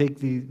to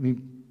we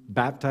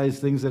baptize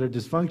things that are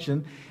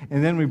dysfunction,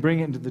 and then we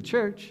bring it into the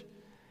church,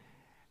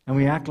 and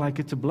we act like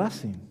it's a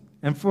blessing.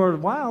 And for a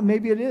while,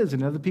 maybe it is,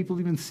 and other people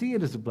even see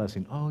it as a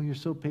blessing. Oh, you're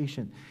so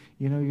patient.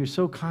 You're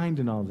so kind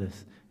in all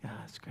this. Yeah,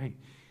 that's great.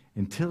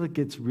 Until it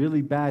gets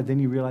really bad, then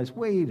you realize,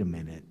 wait a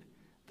minute.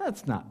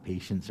 That's not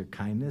patience or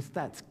kindness.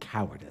 That's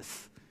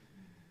cowardice.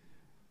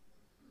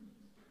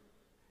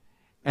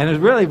 And it's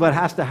really what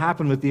has to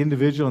happen with the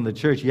individual and the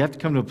church. You have to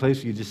come to a place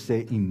where you just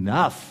say,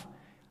 enough.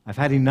 I've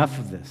had enough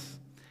of this.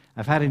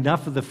 I've had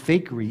enough of the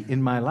fakery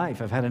in my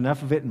life. I've had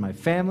enough of it in my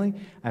family.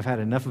 I've had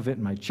enough of it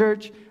in my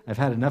church. I've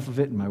had enough of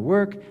it in my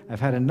work. I've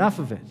had enough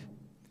of it.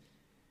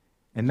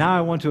 And now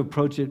I want to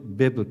approach it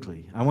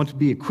biblically. I want to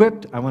be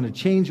equipped. I want to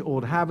change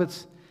old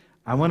habits.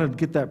 I want to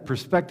get that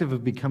perspective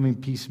of becoming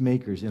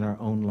peacemakers in our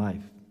own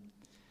life.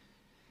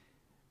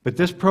 But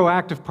this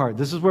proactive part,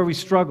 this is where we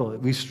struggle.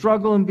 We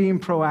struggle in being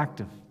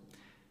proactive.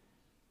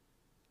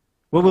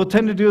 What we'll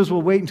tend to do is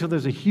we'll wait until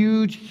there's a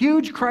huge,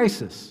 huge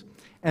crisis.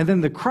 And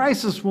then the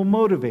crisis will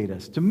motivate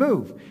us to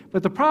move.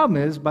 But the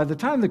problem is, by the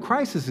time the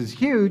crisis is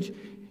huge,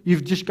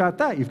 you've just got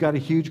that. You've got a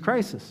huge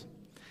crisis.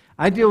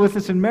 I deal with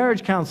this in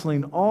marriage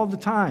counseling all the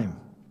time.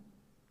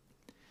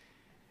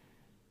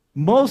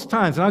 Most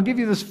times, and I'll give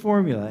you this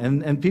formula,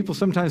 and people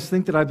sometimes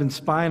think that I've been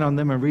spying on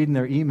them and reading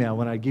their email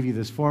when I give you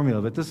this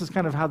formula, but this is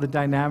kind of how the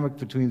dynamic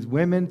between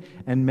women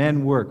and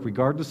men work,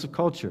 regardless of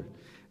culture.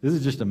 This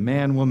is just a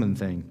man-woman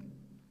thing.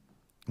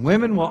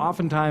 Women will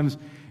oftentimes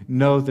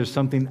know there's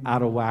something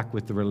out of whack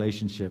with the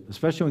relationship,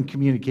 especially when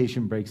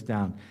communication breaks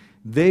down.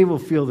 They will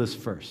feel this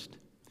first.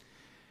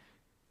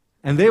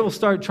 And they will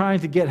start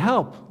trying to get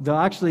help. They'll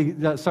actually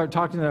start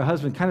talking to their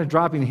husband, kind of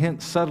dropping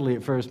hints subtly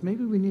at first.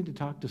 Maybe we need to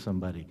talk to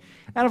somebody.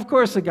 And of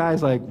course, the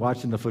guy's like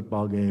watching the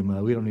football game.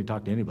 We don't need to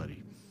talk to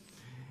anybody.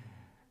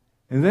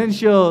 And then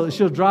she'll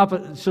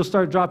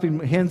start dropping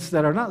hints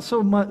that are not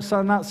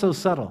so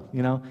subtle.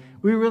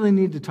 We really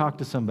need to talk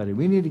to somebody.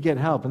 We need to get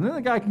help. And then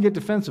the guy can get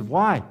defensive.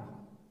 Why? Is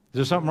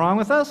there something wrong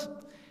with us?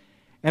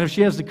 And if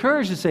she has the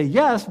courage to say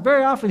yes,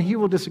 very often he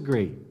will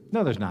disagree.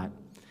 No, there's not.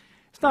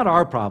 It's not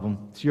our problem.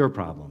 It's your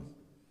problem.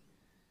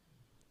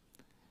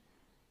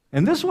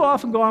 And this will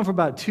often go on for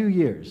about 2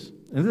 years.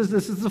 And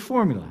this is the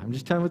formula. I'm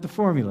just telling you what the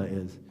formula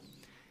is.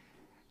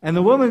 And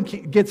the woman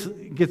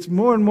gets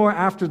more and more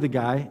after the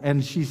guy,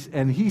 and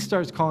he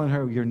starts calling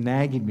her, "You're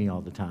nagging me all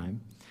the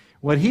time."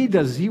 What he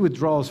does is he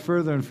withdraws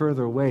further and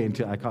further away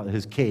into, I call it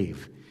his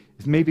cave.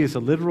 Maybe it's a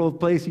literal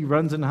place he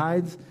runs and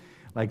hides,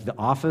 like the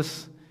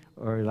office,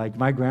 or like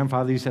my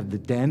grandfather used to have the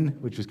den,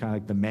 which was kind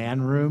of like the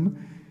man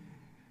room,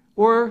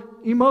 or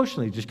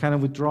emotionally, just kind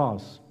of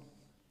withdraws.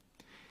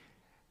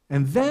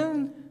 And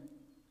then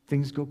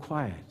things go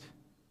quiet.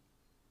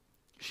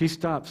 She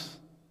stops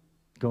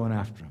going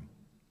after him.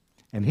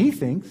 And he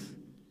thinks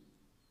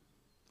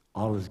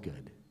all is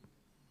good.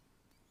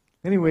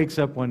 Then he wakes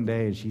up one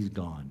day and she's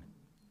gone.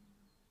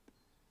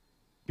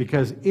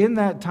 Because in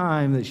that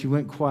time that she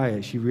went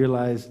quiet, she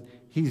realized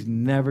he's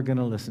never going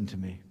to listen to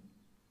me.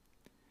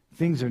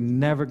 Things are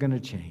never going to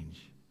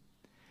change.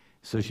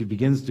 So she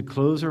begins to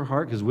close her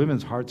heart, because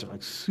women's hearts are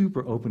like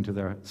super open to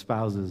their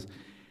spouses,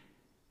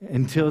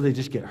 until they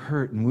just get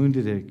hurt and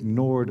wounded and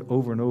ignored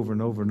over and over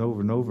and over and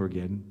over and over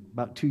again,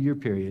 about a 2-year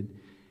period.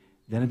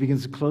 Then it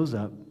begins to close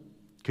up,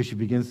 because she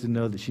begins to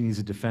know that she needs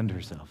to defend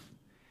herself.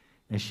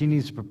 And she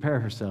needs to prepare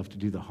herself to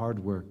do the hard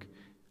work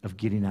of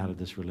getting out of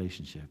this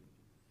relationship.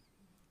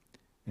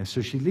 And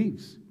so she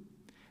leaves.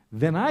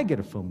 Then I get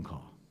a phone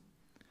call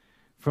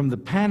from the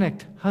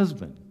panicked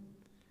husband.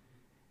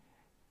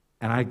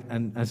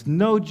 And it's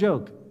no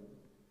joke.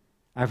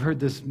 I've heard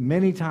this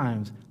many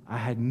times. I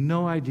had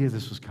no idea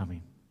this was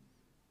coming.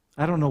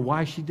 I don't know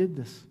why she did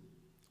this.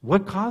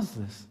 What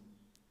caused this?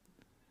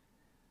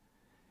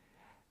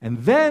 And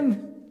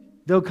then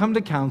they'll come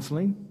to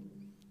counseling,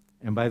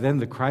 and by then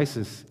the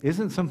crisis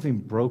isn't something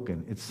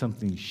broken, it's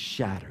something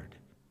shattered.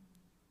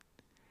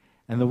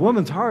 And the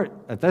woman's heart,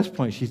 at this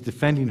point, she's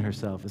defending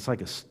herself. It's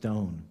like a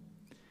stone.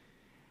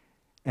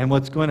 And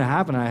what's going to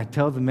happen, I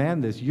tell the man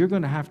this, you're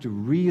going to have to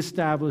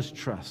reestablish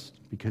trust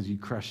because you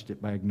crushed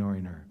it by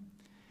ignoring her.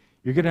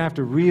 You're going to have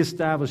to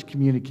reestablish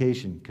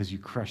communication because you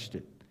crushed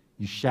it.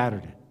 You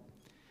shattered it.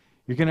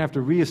 You're going to have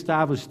to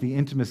reestablish the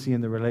intimacy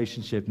in the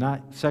relationship,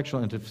 not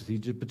sexual intimacy,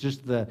 but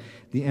just the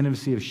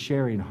intimacy of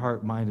sharing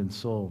heart, mind, and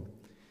soul.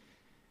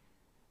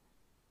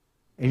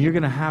 And you're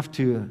going to have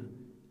to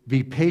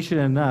be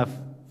patient enough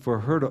for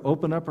her to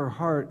open up her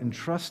heart and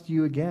trust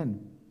you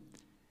again.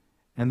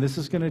 And this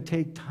is going to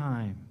take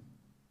time.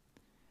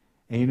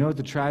 And you know what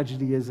the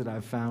tragedy is that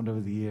I've found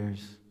over the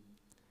years?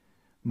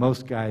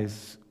 Most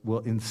guys will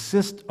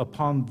insist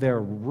upon their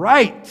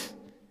right,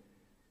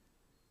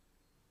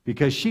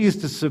 because she is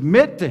to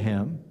submit to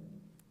him,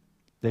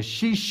 that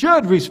she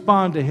should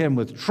respond to him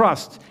with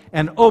trust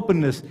and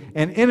openness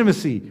and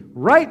intimacy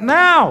right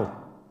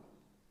now.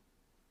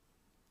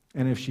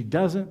 And if she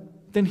doesn't,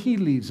 then he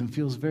leaves and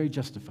feels very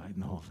justified in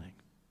the whole thing.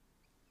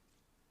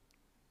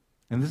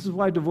 And this is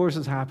why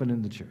divorces happen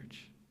in the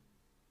church.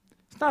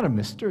 It's not a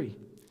mystery.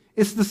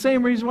 It's the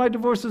same reason why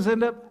divorces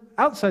end up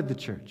outside the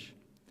church.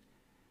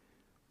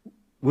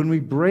 When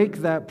we break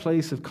that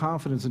place of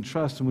confidence and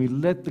trust and we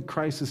let the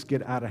crisis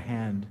get out of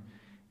hand,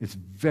 it's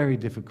very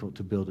difficult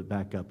to build it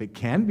back up. It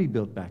can be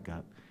built back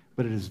up,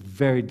 but it is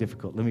very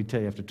difficult. Let me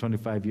tell you, after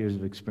 25 years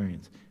of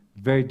experience,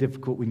 very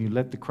difficult when you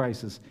let the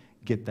crisis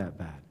get that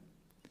bad.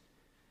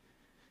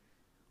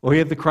 Or you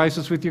have the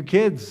crisis with your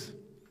kids,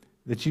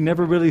 that you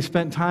never really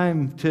spent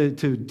time to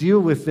deal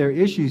with their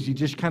issues. You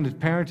just kind of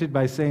parented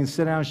by saying,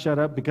 sit down, shut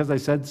up, because I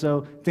said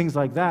so, things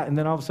like that. And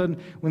then all of a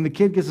sudden, when the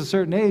kid gets a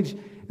certain age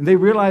and they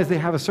realize they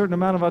have a certain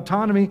amount of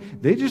autonomy,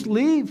 they just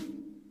leave.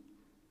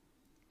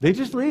 They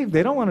just leave.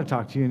 They don't want to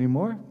talk to you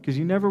anymore because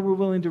you never were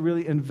willing to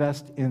really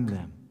invest in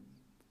them.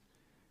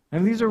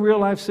 And these are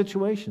real-life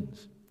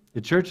situations.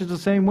 The church is the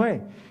same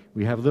way.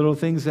 We have little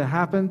things that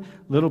happen,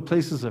 little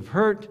places of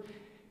hurt,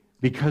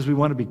 because we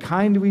want to be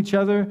kind to each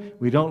other.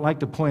 We don't like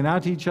to point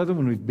out to each other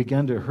when we've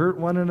begun to hurt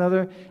one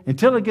another,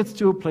 until it gets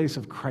to a place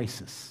of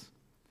crisis.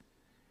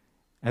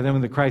 And then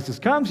when the crisis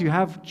comes, you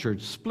have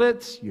church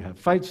splits, you have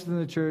fights in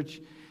the church,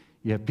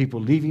 you have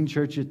people leaving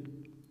churches,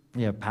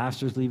 you have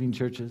pastors leaving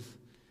churches.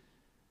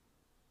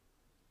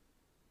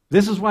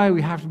 This is why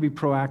we have to be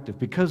proactive.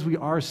 Because we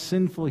are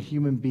sinful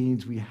human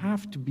beings, we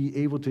have to be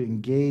able to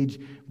engage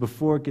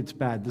before it gets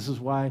bad. This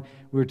is why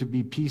we're to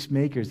be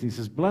peacemakers. He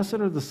says, blessed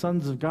are the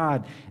sons of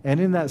God.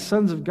 And in that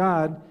sons of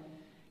God,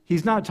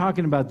 he's not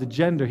talking about the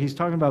gender. He's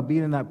talking about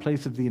being in that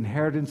place of the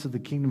inheritance of the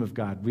kingdom of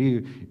God.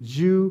 We,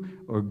 Jew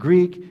or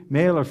Greek,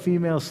 male or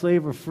female,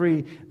 slave or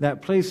free,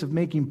 that place of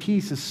making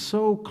peace is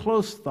so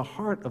close to the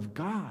heart of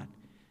God.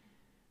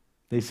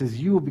 He says,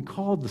 you will be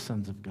called the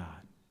sons of God.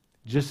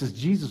 Just as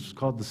Jesus was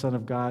called the Son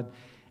of God,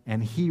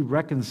 and he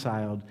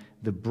reconciled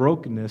the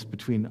brokenness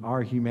between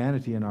our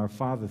humanity and our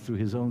Father through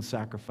his own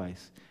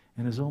sacrifice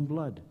and his own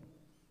blood.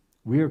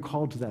 We are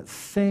called to that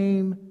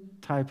same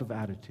type of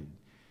attitude.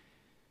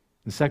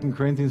 In 2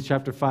 Corinthians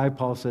chapter 5,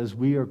 Paul says,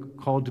 we are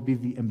called to be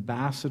the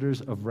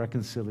ambassadors of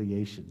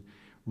reconciliation,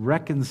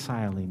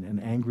 reconciling an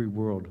angry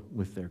world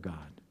with their God.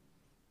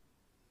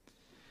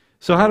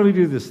 So how do we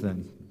do this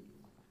then?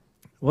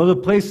 Well, the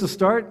place to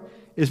start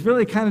is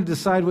really kind of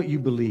decide what you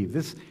believe.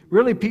 This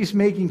really,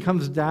 peacemaking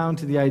comes down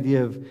to the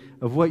idea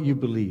of what you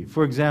believe.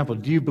 For example,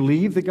 do you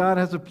believe that God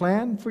has a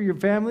plan for your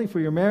family, for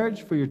your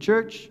marriage, for your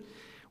church?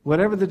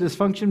 Whatever the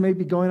dysfunction may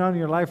be going on in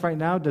your life right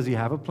now, does he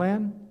have a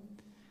plan?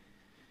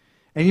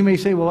 And you may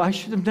say, well, I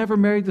should have never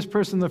married this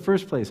person in the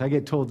first place. I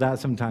get told that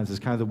sometimes is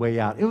kind of the way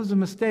out. It was a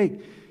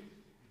mistake.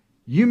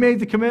 You made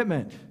the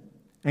commitment,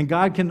 and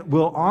God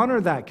will honor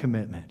that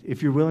commitment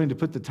if you're willing to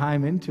put the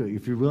time into it,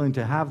 if you're willing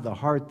to have the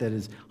heart that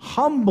is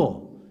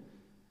humble.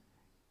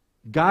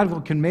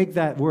 God can make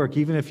that work,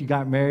 even if you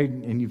got married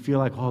and you feel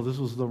like, oh, this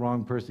was the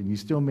wrong person. You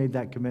still made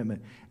that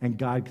commitment, and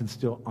God can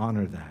still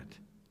honor that.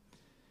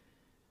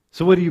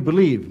 So what do you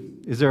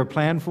believe? Is there a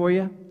plan for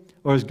you?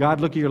 Or does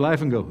God look at your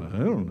life and go, I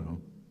don't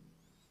know.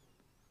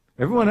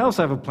 Everyone else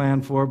I have a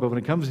plan for, but when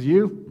it comes to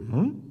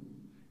you,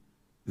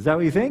 is that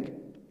what you think?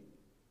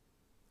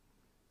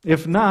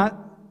 If not,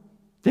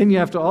 then you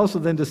have to also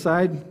then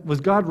decide,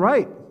 was God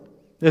right?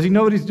 Does he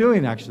know what he's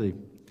doing, actually?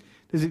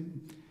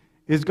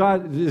 Is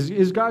God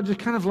just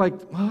kind of like,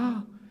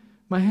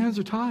 my hands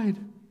are tied?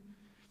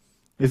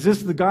 Is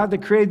this the God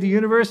that created the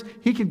universe?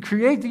 He can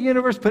create the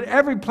universe, put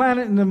every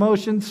planet in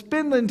motion,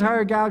 spin the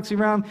entire galaxy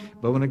around,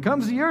 but when it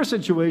comes to your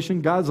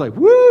situation, God's like,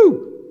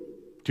 woo,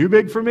 too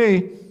big for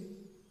me.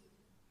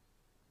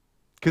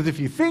 Because if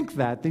you think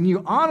that, then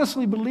you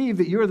honestly believe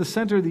that you're the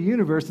center of the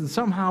universe and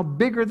somehow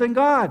bigger than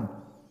God.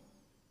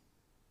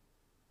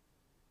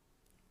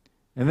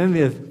 And then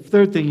the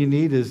third thing you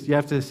need is you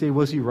have to say,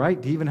 was he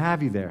right to even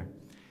have you there?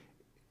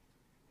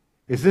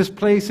 Is this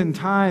place and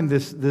time,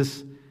 this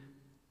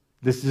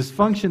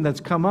dysfunction that's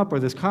come up or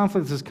this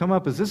conflict that's come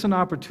up, is this an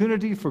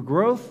opportunity for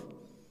growth?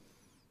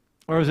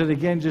 Or is it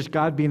again just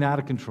God being out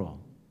of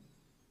control?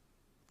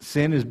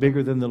 Sin is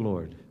bigger than the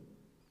Lord.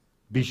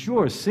 Be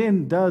sure,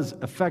 sin does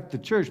affect the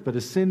church, but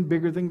is sin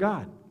bigger than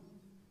God?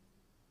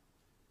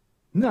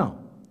 No.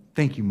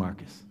 Thank you,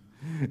 Marcus.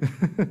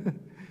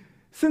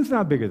 Sin's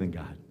not bigger than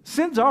God.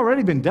 Sin's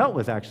already been dealt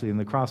with, actually, in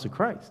the cross of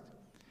Christ.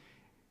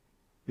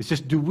 It's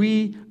just, do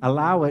we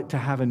allow it to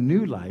have a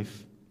new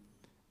life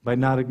by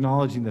not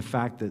acknowledging the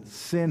fact that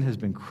sin has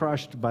been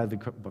crushed by the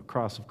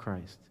cross of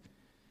Christ?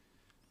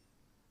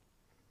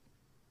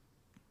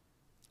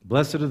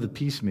 Blessed are the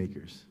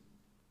peacemakers,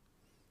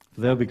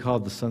 for they'll be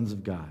called the sons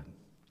of God.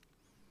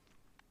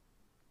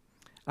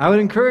 I would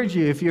encourage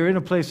you, if you're in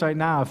a place right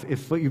now,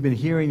 if what you've been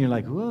hearing, you're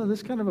like, well,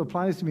 this kind of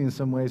applies to me in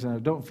some ways, and I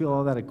don't feel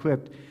all that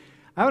equipped,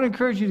 I would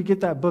encourage you to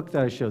get that book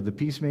that I showed, The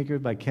Peacemaker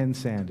by Ken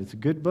Sand. It's a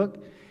good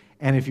book,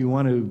 and if you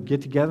want to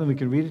get together and we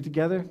can read it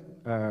together,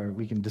 or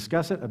we can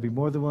discuss it, I'd be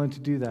more than willing to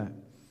do that.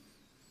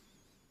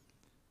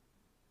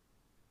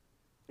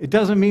 It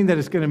doesn't mean that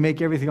it's going to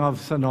make everything all of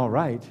a sudden all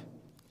right.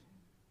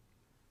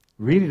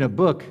 Reading a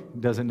book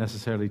doesn't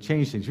necessarily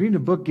change things. Reading a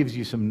book gives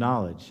you some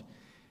knowledge.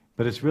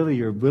 But it's really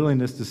your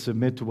willingness to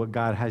submit to what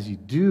God has you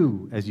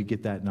do as you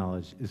get that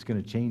knowledge is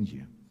going to change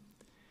you.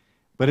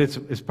 But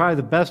it's probably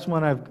the best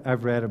one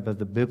I've read about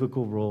the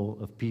biblical role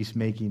of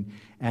peacemaking.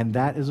 And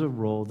that is a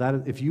role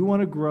that if you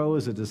want to grow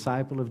as a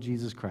disciple of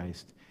Jesus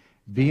Christ,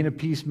 being a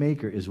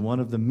peacemaker is one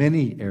of the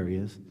many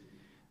areas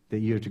that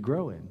you're to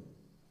grow in.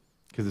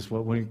 Because it's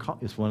one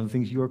of the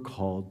things you are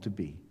called to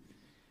be,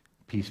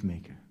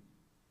 peacemaker.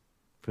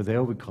 For they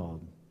will be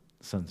called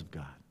sons of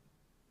God.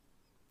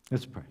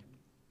 Let's pray.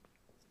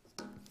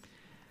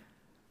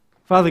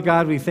 Father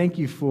God, we thank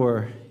you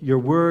for your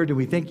word, and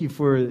we thank you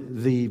for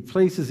the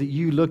places that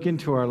you look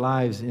into our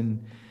lives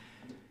in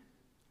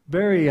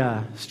very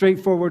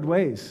straightforward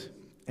ways.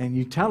 And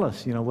you tell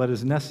us, what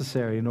is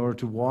necessary in order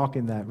to walk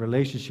in that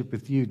relationship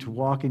with you, to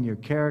walk in your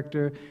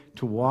character,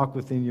 to walk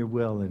within your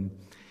will.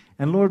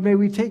 And Lord, may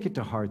we take it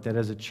to heart that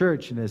as a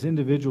church and as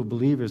individual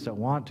believers that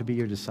want to be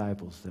your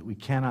disciples, that we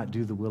cannot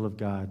do the will of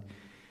God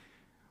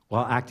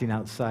while acting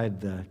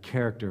outside the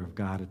character of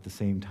God at the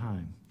same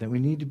time. That we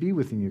need to be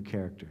within your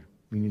character.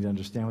 We need to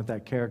understand what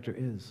that character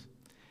is.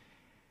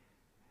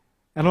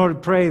 And Lord, I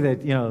pray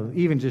that,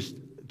 even just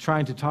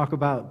trying to talk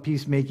about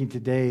peacemaking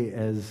today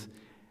as,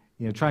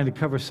 trying to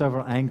cover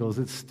several angles,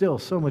 it's still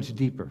so much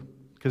deeper.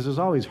 Because there's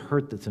always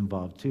hurt that's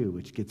involved too,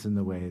 which gets in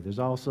the way. There's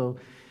also,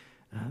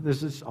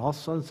 there's all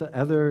sorts of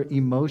other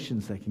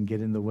emotions that can get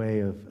in the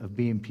way of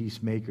being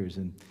peacemakers.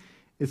 And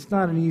it's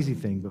not an easy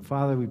thing. But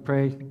Father, we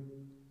pray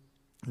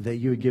that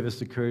you would give us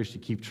the courage to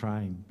keep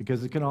trying.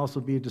 Because it can also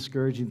be a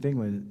discouraging thing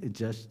when it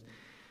just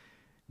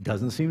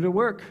doesn't seem to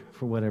work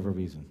for whatever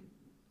reason.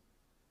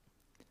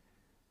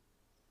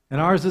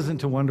 And ours isn't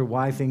to wonder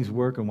why things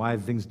work and why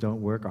things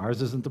don't work.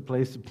 Ours isn't the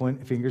place to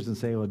point fingers and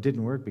say, well, it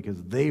didn't work because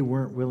they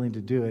weren't willing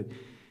to do it.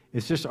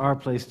 It's just our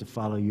place to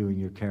follow you and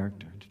your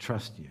character, to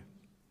trust you.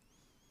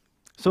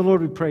 So,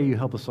 Lord, we pray you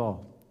help us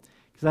all.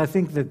 Because I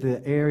think that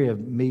the area of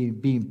me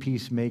being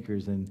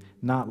peacemakers and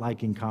not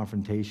liking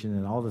confrontation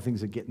and all the things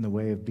that get in the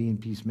way of being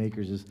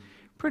peacemakers is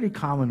pretty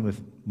common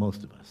with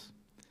most of us.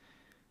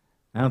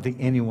 I don't think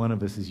any one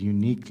of us is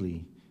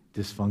uniquely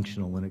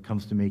dysfunctional when it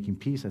comes to making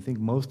peace. I think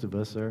most of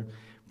us are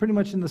pretty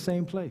much in the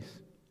same place.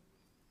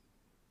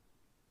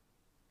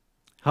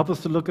 Help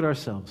us to look at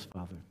ourselves,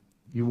 Father.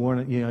 You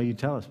warn, you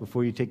tell us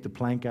before you take the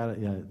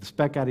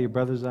speck out of your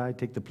brother's eye,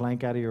 take the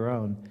plank out of your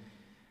own.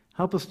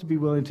 Help us to be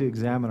willing to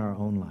examine our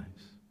own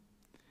lives.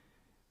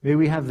 May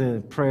we have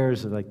the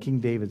prayers of like King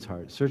David's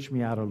heart. Search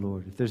me out, O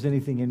Lord. If there's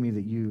anything in me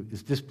that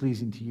is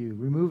displeasing to you,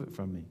 remove it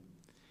from me.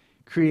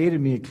 Create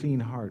in me a clean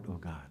heart, O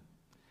God.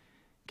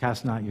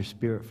 Cast not your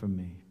spirit from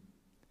me.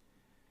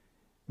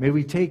 May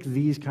we take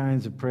these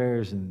kinds of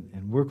prayers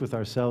and work with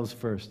ourselves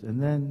first,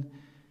 and then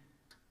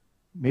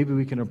maybe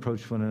we can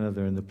approach one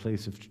another in the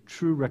place of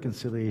true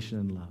reconciliation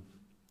and love.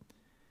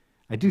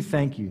 I do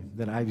thank you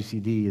that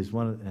IVCD is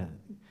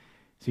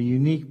it's a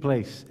unique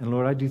place. And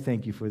Lord, I do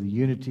thank you for the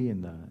unity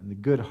and the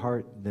good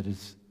heart that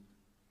is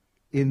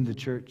in the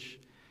church.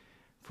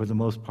 For the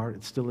most part,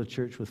 it's still a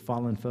church with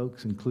fallen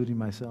folks, including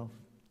myself.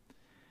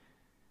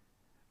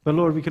 But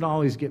Lord, we can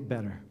always get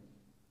better.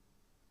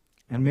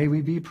 And may we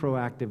be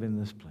proactive in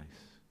this place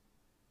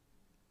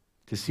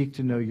to seek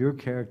to know your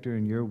character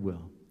and your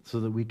will so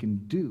that we can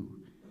do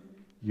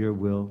your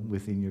will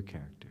within your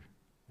character.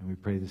 And we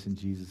pray this in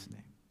Jesus'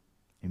 name.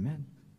 Amen.